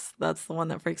house. That's the one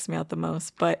that freaks me out the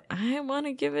most. But I want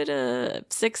to give it a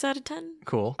 6 out of 10.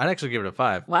 Cool. I'd actually give it a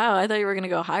 5. Wow, I thought you were going to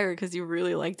go higher because you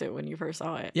really liked it when you first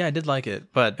saw it. Yeah, I did like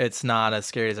it, but it's not as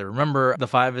scary as I remember. The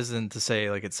 5 isn't to say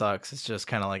like it sucks. It's just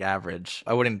kind of like average.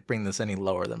 I wouldn't bring this any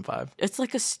lower than 5. It's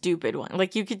like a stupid one.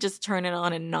 Like you could just turn it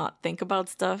on and not think about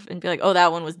stuff and be like, oh,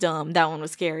 that one was dumb. That one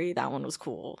was scary. That one was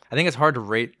cool. I think it's hard to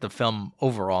rate the film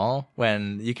overall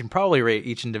when you can probably rate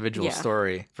each individual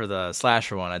story. For the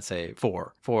slasher one, I'd say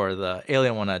 4. For the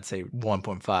alien one, I'd say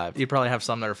 1.5. You'd probably have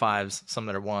some that are 5s, some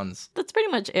that are 1s. That's pretty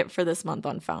much it for this month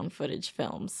on found footage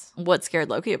films. What scared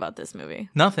Loki about this movie?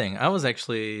 Nothing. I was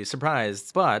actually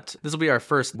surprised, but this will be our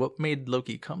first What Made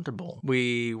Loki Comfortable.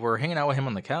 We were hanging out with him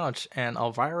on the couch, and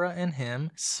Elvira and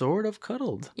him sort of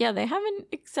cuddled. Yeah, they haven't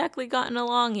exactly gotten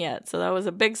along yet, so that was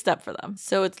a big step for them.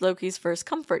 So it's Loki's first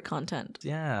comfort content.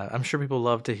 Yeah, I'm sure people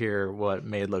love to hear what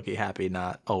made Loki happy,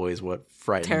 not always what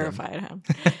frightened Terrified him.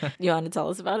 You want to tell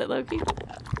us about it, Loki?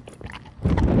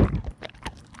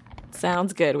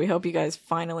 Sounds good. We hope you guys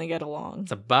finally get along.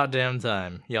 It's about damn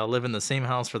time. Y'all live in the same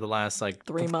house for the last, like...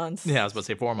 3 months. Yeah, I was about to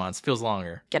say 4 months. Feels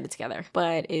longer. Get it together.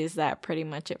 But is that pretty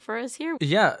much it for us here?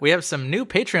 Yeah, we have some new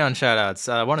Patreon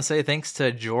shoutouts. I want to say thanks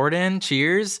to Jordan.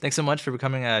 Cheers. Thanks so much for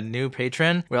becoming a new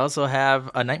patron. We also have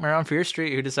a Nightmare on Fear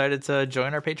Street who decided to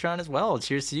join our Patreon as well.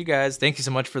 Cheers to you guys. Thank you so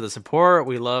much for the support.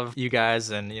 We love you guys,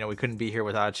 and we couldn't be here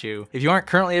without you. If you aren't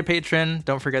currently a patron,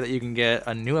 don't forget that you can get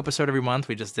a new episode every month.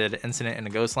 We just did Incident in a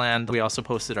Ghostland. We also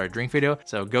posted our drink video,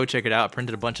 so go check it out.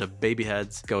 Printed a bunch of baby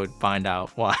heads. Go find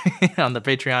out why on the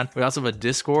Patreon. We also have a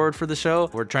Discord for the show.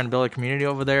 We're trying to build a community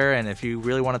over there, and if you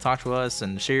really want to talk to us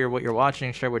and share what you're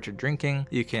watching, share what you're drinking,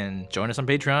 you can join us on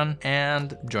Patreon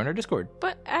and join our Discord.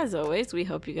 But as always, we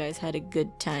hope you guys had a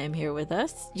good time here with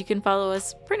us. You can follow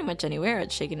us pretty much anywhere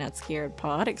at Shaken Not Scared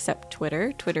Pod, except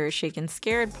Twitter. Twitter is Shaken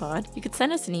Scared Pod. You could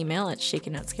send us an email at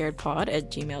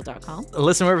shakennotScaredPod@gmail.com.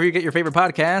 Listen wherever you get your favorite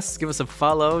podcasts. Give us a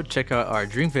follow. Check out our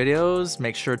drink videos.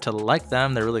 Make sure to like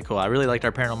them. They're really cool. I really liked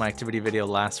our Paranormal Activity video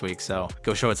last week, so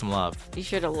go show it some love. Be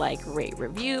sure to like, rate,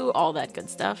 review, all that good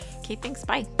stuff. Okay, thanks.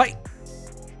 Bye. Bye.